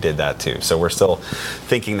if we did that too. So we're still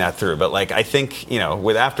thinking that through. But like, I think,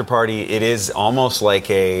 with After Party, it is almost like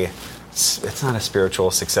it's not a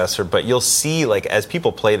spiritual successor, but you'll see, like, as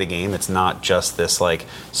people play the game, it's not just this like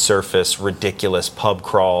surface ridiculous pub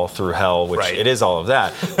crawl through hell, which it is all of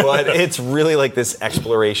that, but it's really like this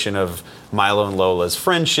exploration of Milo and Lola's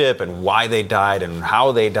friendship and why they died and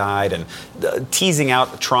how they died, and teasing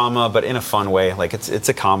out trauma, but in a fun way. Like, it's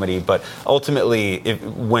a comedy, but ultimately,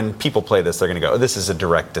 when people play this, they're going to go, oh, this is a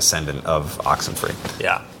direct descendant of Oxenfree.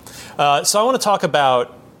 Yeah. So I want to talk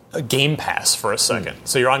about Game Pass for a second.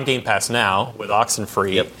 So you're on Game Pass now with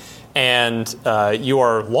Oxenfree. Yep. And you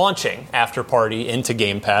are launching After Party into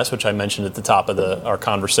Game Pass, which I mentioned at the top of our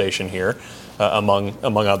conversation here, among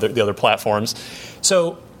the other platforms.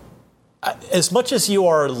 So, as much as you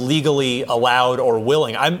are legally allowed or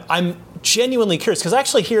willing, I'm genuinely curious because I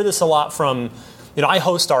actually hear this a lot from, I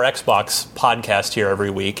host our Xbox podcast here every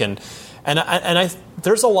week, and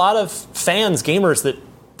there's a lot of fans, gamers that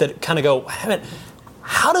kind of go,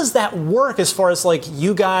 how does that work as far as like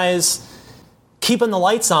you guys keeping the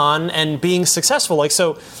lights on and being successful? Like,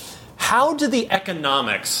 so how do the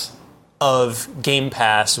economics of Game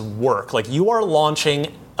Pass work? Like, you are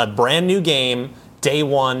launching a brand new game day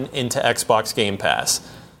one into Xbox Game Pass.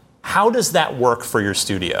 How does that work for your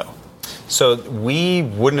studio? So we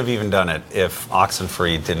wouldn't have even done it if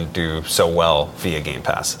Oxenfree didn't do so well via Game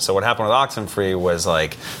Pass. So what happened with Oxenfree was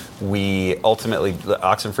like,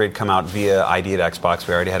 Oxenfree had come out via ID at Xbox.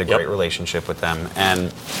 We already had a great relationship with them.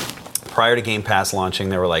 And prior to Game Pass launching,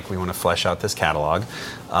 they were like, we want to flesh out this catalog.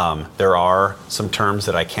 There are some terms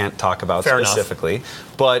that I can't talk about specifically,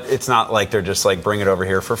 but it's not like they're just like, bring it over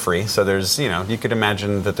here for free. So there's, you could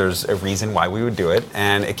imagine that there's a reason why we would do it.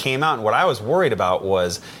 And it came out, and what I was worried about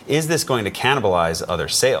was, is this going to cannibalize other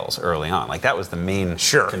sales early on? Like, that was the main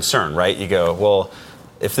concern, right? You go, well,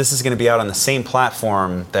 if this is going to be out on the same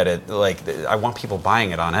platform I want people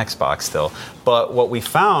buying it on Xbox still. But what we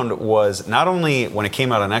found was not only when it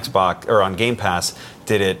came out on Xbox or on Game Pass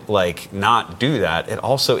did it like not do that, it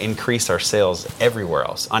also increased our sales everywhere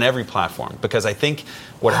else on every platform. Because I think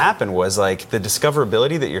what happened was like the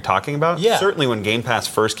discoverability that you're talking about. Yeah. Certainly when Game Pass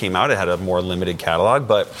first came out, it had a more limited catalog,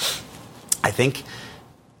 but I think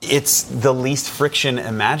it's the least friction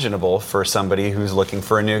imaginable for somebody who's looking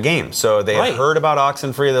for a new game. So they had heard about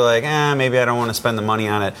Oxenfree. They're like, maybe I don't want to spend the money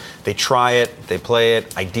on it. They try it. They play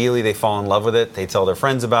it. Ideally, they fall in love with it. They tell their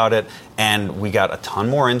friends about it. And we got a ton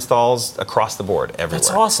more installs across the board everywhere. That's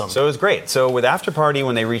awesome. So it was great. So with After Party,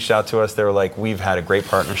 when they reached out to us, they were like, we've had a great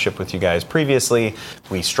partnership with you guys previously.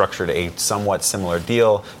 We structured a somewhat similar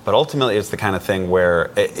deal. But ultimately, it's the kind of thing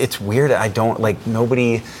where it's weird.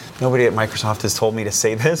 Nobody at Microsoft has told me to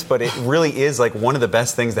say this, but it really is like one of the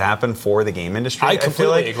best things to happen for the game industry. I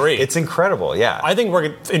completely agree. It's incredible, yeah. I think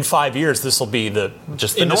in 5 years this will be the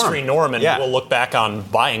industry norm, and we'll look back on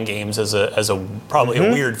buying games as a probably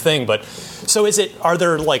a weird thing. But so are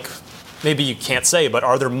there like, maybe you can't say, but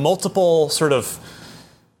are there multiple sort of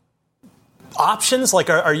options? Like,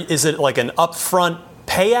 is it like an upfront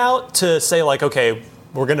payout to say like, okay,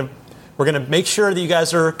 we're gonna make sure that you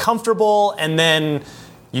guys are comfortable, and then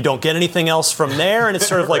you don't get anything else from there, and it's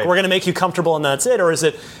sort of like we're going to make you comfortable and that's it? Or is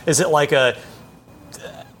it like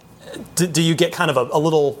do you get kind of a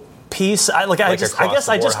little piece? I guess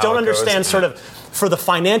I just don't understand sort of for the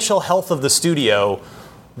financial health of the studio.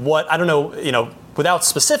 What I don't know, without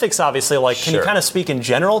specifics, obviously. Like, can you kind of speak in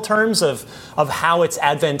general terms of how it's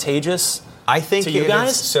advantageous? I think to you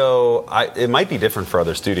guys? It might be different for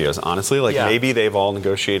other studios, honestly. Like, maybe they've all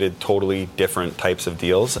negotiated totally different types of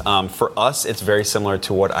deals. For us, it's very similar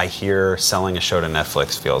to what I hear selling a show to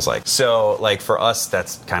Netflix feels like. So, like, for us,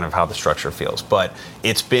 that's kind of how the structure feels. But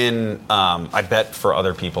it's been, I bet for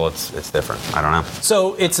other people, it's different. I don't know.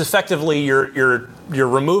 So it's effectively you're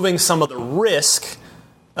removing some of the risk.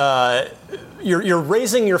 You're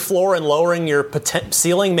raising your floor and lowering your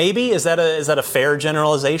ceiling. Maybe is that a fair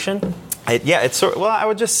generalization? I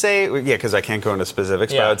would just say, because I can't go into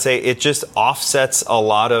specifics, but I would say it just offsets a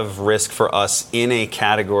lot of risk for us in a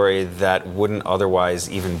category that wouldn't otherwise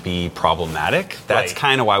even be problematic. That's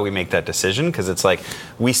kind of why we make that decision, because it's like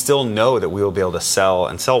we still know that we will be able to sell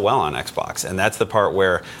well on Xbox. And that's the part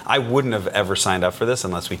where I wouldn't have ever signed up for this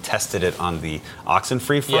unless we tested it on the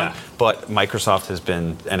Oxenfree front. Yeah. But Microsoft has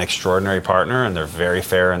been an extraordinary partner, and they're very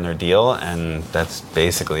fair in their deal, and that's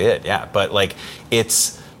basically it. Yeah, but like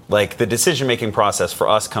it's like the decision-making process for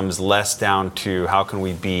us comes less down to how can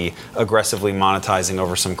we be aggressively monetizing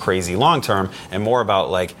over some crazy long-term, and more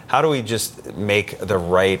about like how do we just make the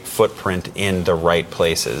right footprint in the right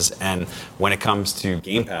places. And when it comes to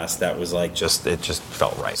Game Pass, that was like it just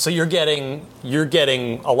felt right. So you're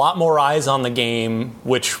getting a lot more eyes on the game,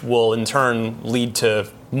 which will in turn lead to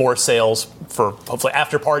more sales for hopefully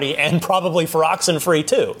After Party and probably for Oxenfree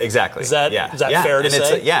too. Exactly. Is that fair to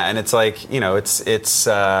say? And it's like,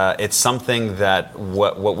 it's something that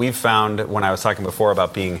what we've found when I was talking before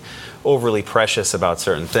about being overly precious about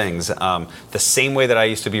certain things. The same way that I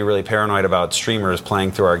used to be really paranoid about streamers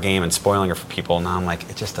playing through our game and spoiling it for people, now I'm like,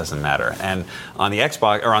 it just doesn't matter. And on the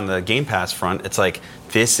Xbox or on the Game Pass front, it's like,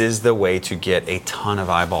 this is the way to get a ton of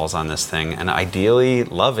eyeballs on this thing, and ideally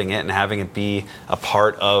loving it and having it be a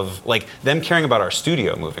part of like them caring about our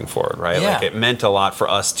studio moving forward, right? Yeah. Like it meant a lot for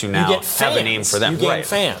us to now have a name for them. You gain right.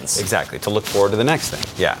 fans. Exactly. To look forward to the next thing.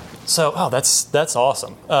 Yeah. So, that's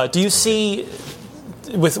awesome. Do you see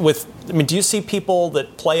do you see people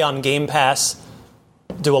that play on Game Pass?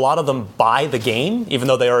 Do a lot of them buy the game, even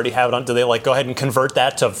though they already have it on? Do they like go ahead and convert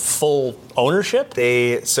that to full ownership?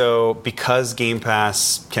 So because Game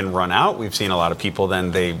Pass can run out, we've seen a lot of people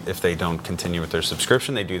then if they don't continue with their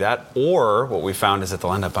subscription, they do that. Or what we found is that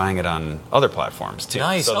they'll end up buying it on other platforms too.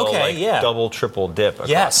 Nice. So okay. they'll double, triple dip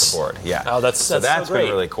across the board. Yeah. Oh, that's so been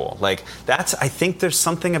really cool. Like I think there's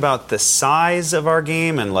something about the size of our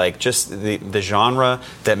game and like just the genre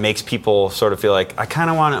that makes people sort of feel like I kind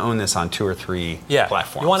of want to own this on 2 or 3 platforms.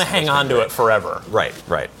 You want to hang on to it forever. Right.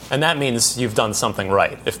 And that means you've done something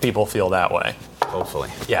right if people feel that way. Hopefully.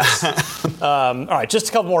 Yes. All right, just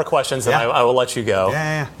a couple more questions and I will let you go.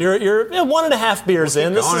 Yeah. You're 1.5 beers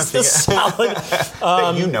in. This is solid.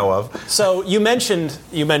 That you know of. So you mentioned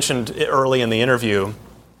early in the interview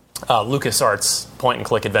LucasArts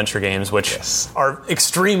point-and-click adventure games, which are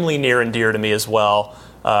extremely near and dear to me as well.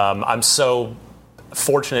 I'm so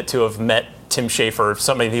fortunate to have met Tim Schafer,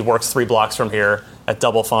 somebody he works 3 blocks from here at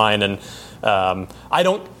Double Fine, and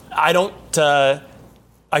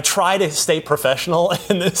I try to stay professional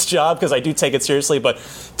in this job because I do take it seriously, but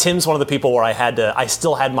Tim's one of the people where I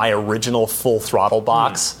still had my original Full Throttle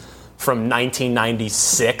box from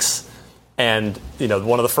 1996. And,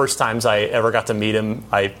 one of the first times I ever got to meet him,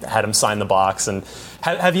 I had him sign the box. And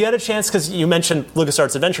have you had a chance, because you mentioned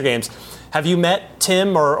LucasArts adventure games, have you met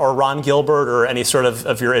Tim or Ron Gilbert or any sort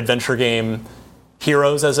of your adventure game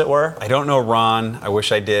heroes, as it were? I don't know Ron. I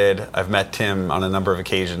wish I did. I've met Tim on a number of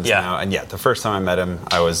occasions now. And the first time I met him,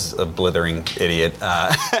 I was a blithering idiot.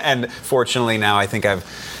 And fortunately now I think I've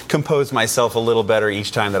composed myself a little better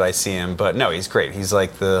each time that I see him. But no, he's great. He's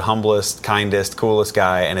like the humblest, kindest, coolest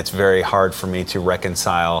guy. And it's very hard for me to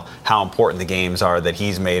reconcile how important the games are that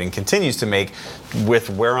he's made and continues to make with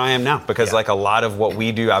where I am now. Because like a lot of what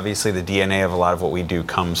we do, obviously the DNA of a lot of what we do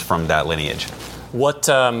comes from that lineage. What?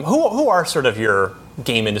 Who are sort of your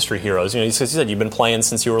game industry heroes? You said you've been playing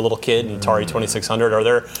since you were a little kid in Atari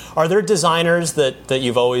 2600. Are there designers that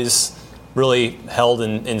you've always really held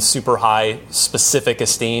in super high specific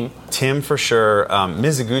esteem? Tim for sure.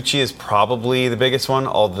 Mizuguchi is probably the biggest one,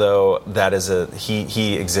 although that is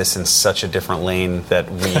he exists in such a different lane that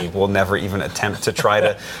we will never even attempt to try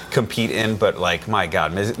to compete in. But like, my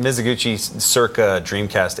God, Mizuguchi circa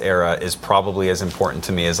Dreamcast era is probably as important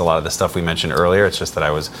to me as a lot of the stuff we mentioned earlier. It's just that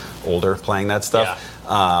I was older playing that stuff.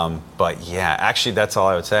 Yeah. But yeah, actually that's all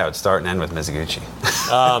I would say. I would start and end with Mizuguchi.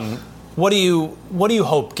 What do you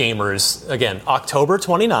hope gamers, again, October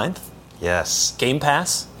 29th? Yes. Game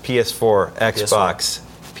Pass? PS4, Xbox,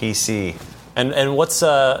 PC. And what's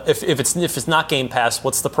if it's not Game Pass,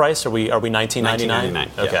 what's the price? Are we $19.99?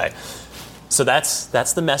 $19.99. Okay. Yeah. So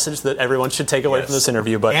that's the message that everyone should take away from this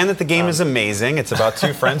interview. And that the game is amazing. It's about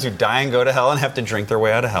 2 friends who die and go to hell and have to drink their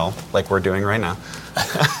way out of hell, like we're doing right now.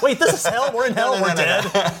 Wait, this is hell? We're in hell? We're dead?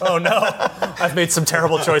 Oh no. I've made some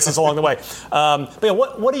terrible choices along the way. But yeah,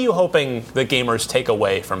 what are you hoping the gamers take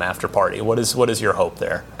away from After Party? What is your hope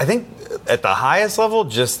there? I think at the highest level,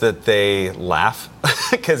 just that they laugh,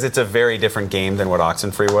 because it's a very different game than what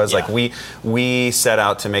Oxenfree was. Yeah. Like we set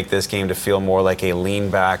out to make this game to feel more like a lean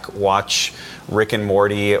back, watch Rick and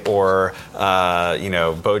Morty or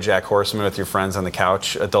BoJack Horseman with your friends on the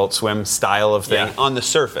couch, Adult Swim style of thing on the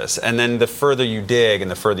surface. And then the further you dig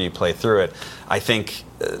and the further you play through it, I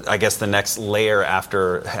guess the next layer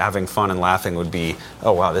after having fun and laughing would be,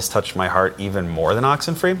 oh wow, this touched my heart even more than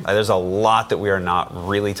Oxenfree. There's a lot that we are not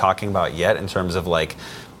really talking about yet in terms of like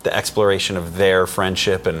the exploration of their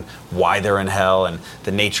friendship and why they're in hell and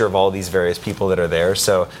the nature of all these various people that are there.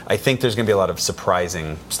 So I think there's going to be a lot of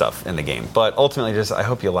surprising stuff in the game. But ultimately, just I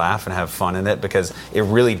hope you laugh and have fun in it, because it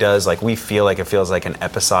really does, like, we feel like it feels like an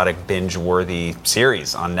episodic binge-worthy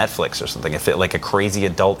series on Netflix or something. It fit like a crazy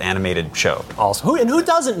adult animated show. Awesome. Who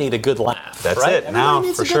doesn't need a good laugh? That's right? it. Now,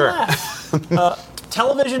 for sure.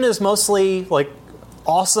 Television is mostly like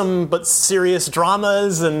awesome but serious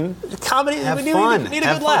dramas and comedy. Have we fun. Need a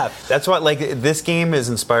Have good fun. laugh. That's what, like, this game is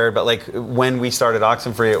inspired, but like when we started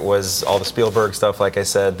Oxenfree, it was all the Spielberg stuff, like I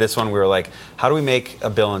said. This one, we were like, how do we make a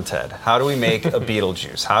Bill and Ted? How do we make a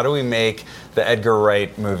Beetlejuice? How do we make the Edgar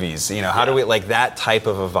Wright movies? You know, how do we, like, that type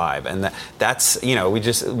of a vibe? And that's, you know, we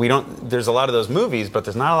don't, there's a lot of those movies, but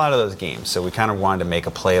there's not a lot of those games. So we kind of wanted to make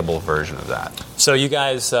a playable version of that. So you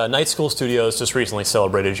guys, Night School Studios just recently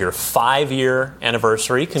celebrated your 5-year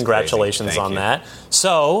anniversary. Congratulations on that.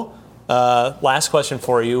 So, last question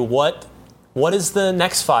for you. What does the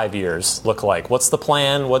next 5 years look like? What's the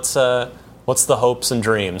plan? What's the hopes and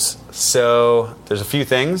dreams? So there's a few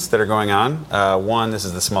things that are going on. One, this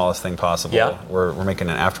is the smallest thing possible. Yeah. We're making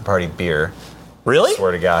an after-party beer. Really? I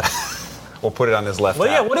swear to God. We'll put it on this left Well,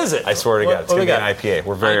 app. yeah, what is it? I swear to God. It's going to be an IPA.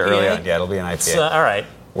 We're very early IPA? on. Yeah, it'll be an IPA. All right.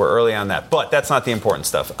 We're early on that. But that's not the important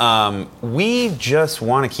stuff. We just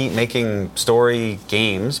want to keep making story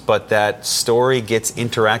games, but that story gets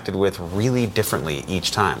interacted with really differently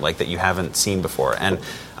each time, like that you haven't seen before. And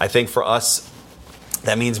I think for us,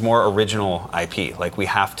 that means more original IP. Like, we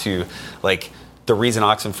have to, like, the reason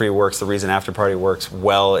Oxenfree works, the reason Afterparty works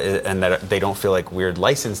well, and that they don't feel like weird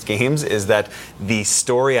licensed games, is that the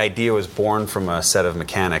story idea was born from a set of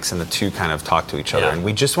mechanics, and the two kind of talk to each other. Yeah. And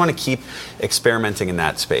we just want to keep experimenting in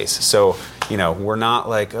that space. So, you know, we're not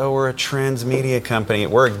like, oh, we're a transmedia company.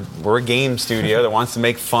 We're a game studio that wants to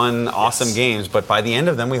make fun, awesome games. But by the end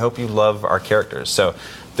of them, we hope you love our characters. So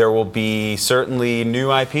there will be certainly new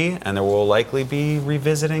IP, and there will likely be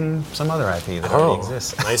revisiting some other IP that already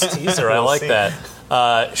exists. Nice teaser. I like that.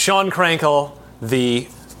 Sean Krankel, the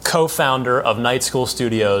co-founder of Night School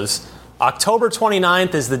Studios. October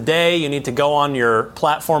 29th is the day. You need to go on your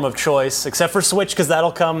platform of choice, except for Switch, because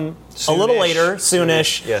that'll come a little later,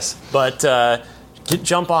 soonish. Yes. But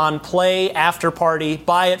jump on, play Afterparty,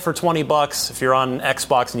 buy it for $20. If you're on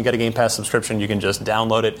Xbox and you got a Game Pass subscription, you can just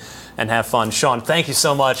download it and have fun. Sean, thank you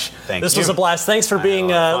so much. This was a blast. Thanks for being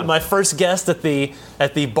my first guest at the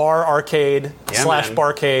bar arcade /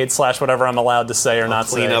 barcade / whatever I'm allowed to say or not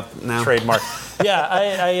say. Clean up now. Trademark.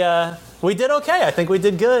 Yeah, we did okay. I think we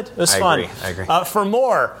did good. It was fun. I agree. For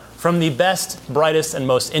more from the best, brightest, and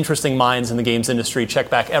most interesting minds in the games industry, check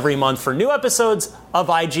back every month for new episodes of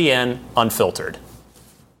IGN Unfiltered.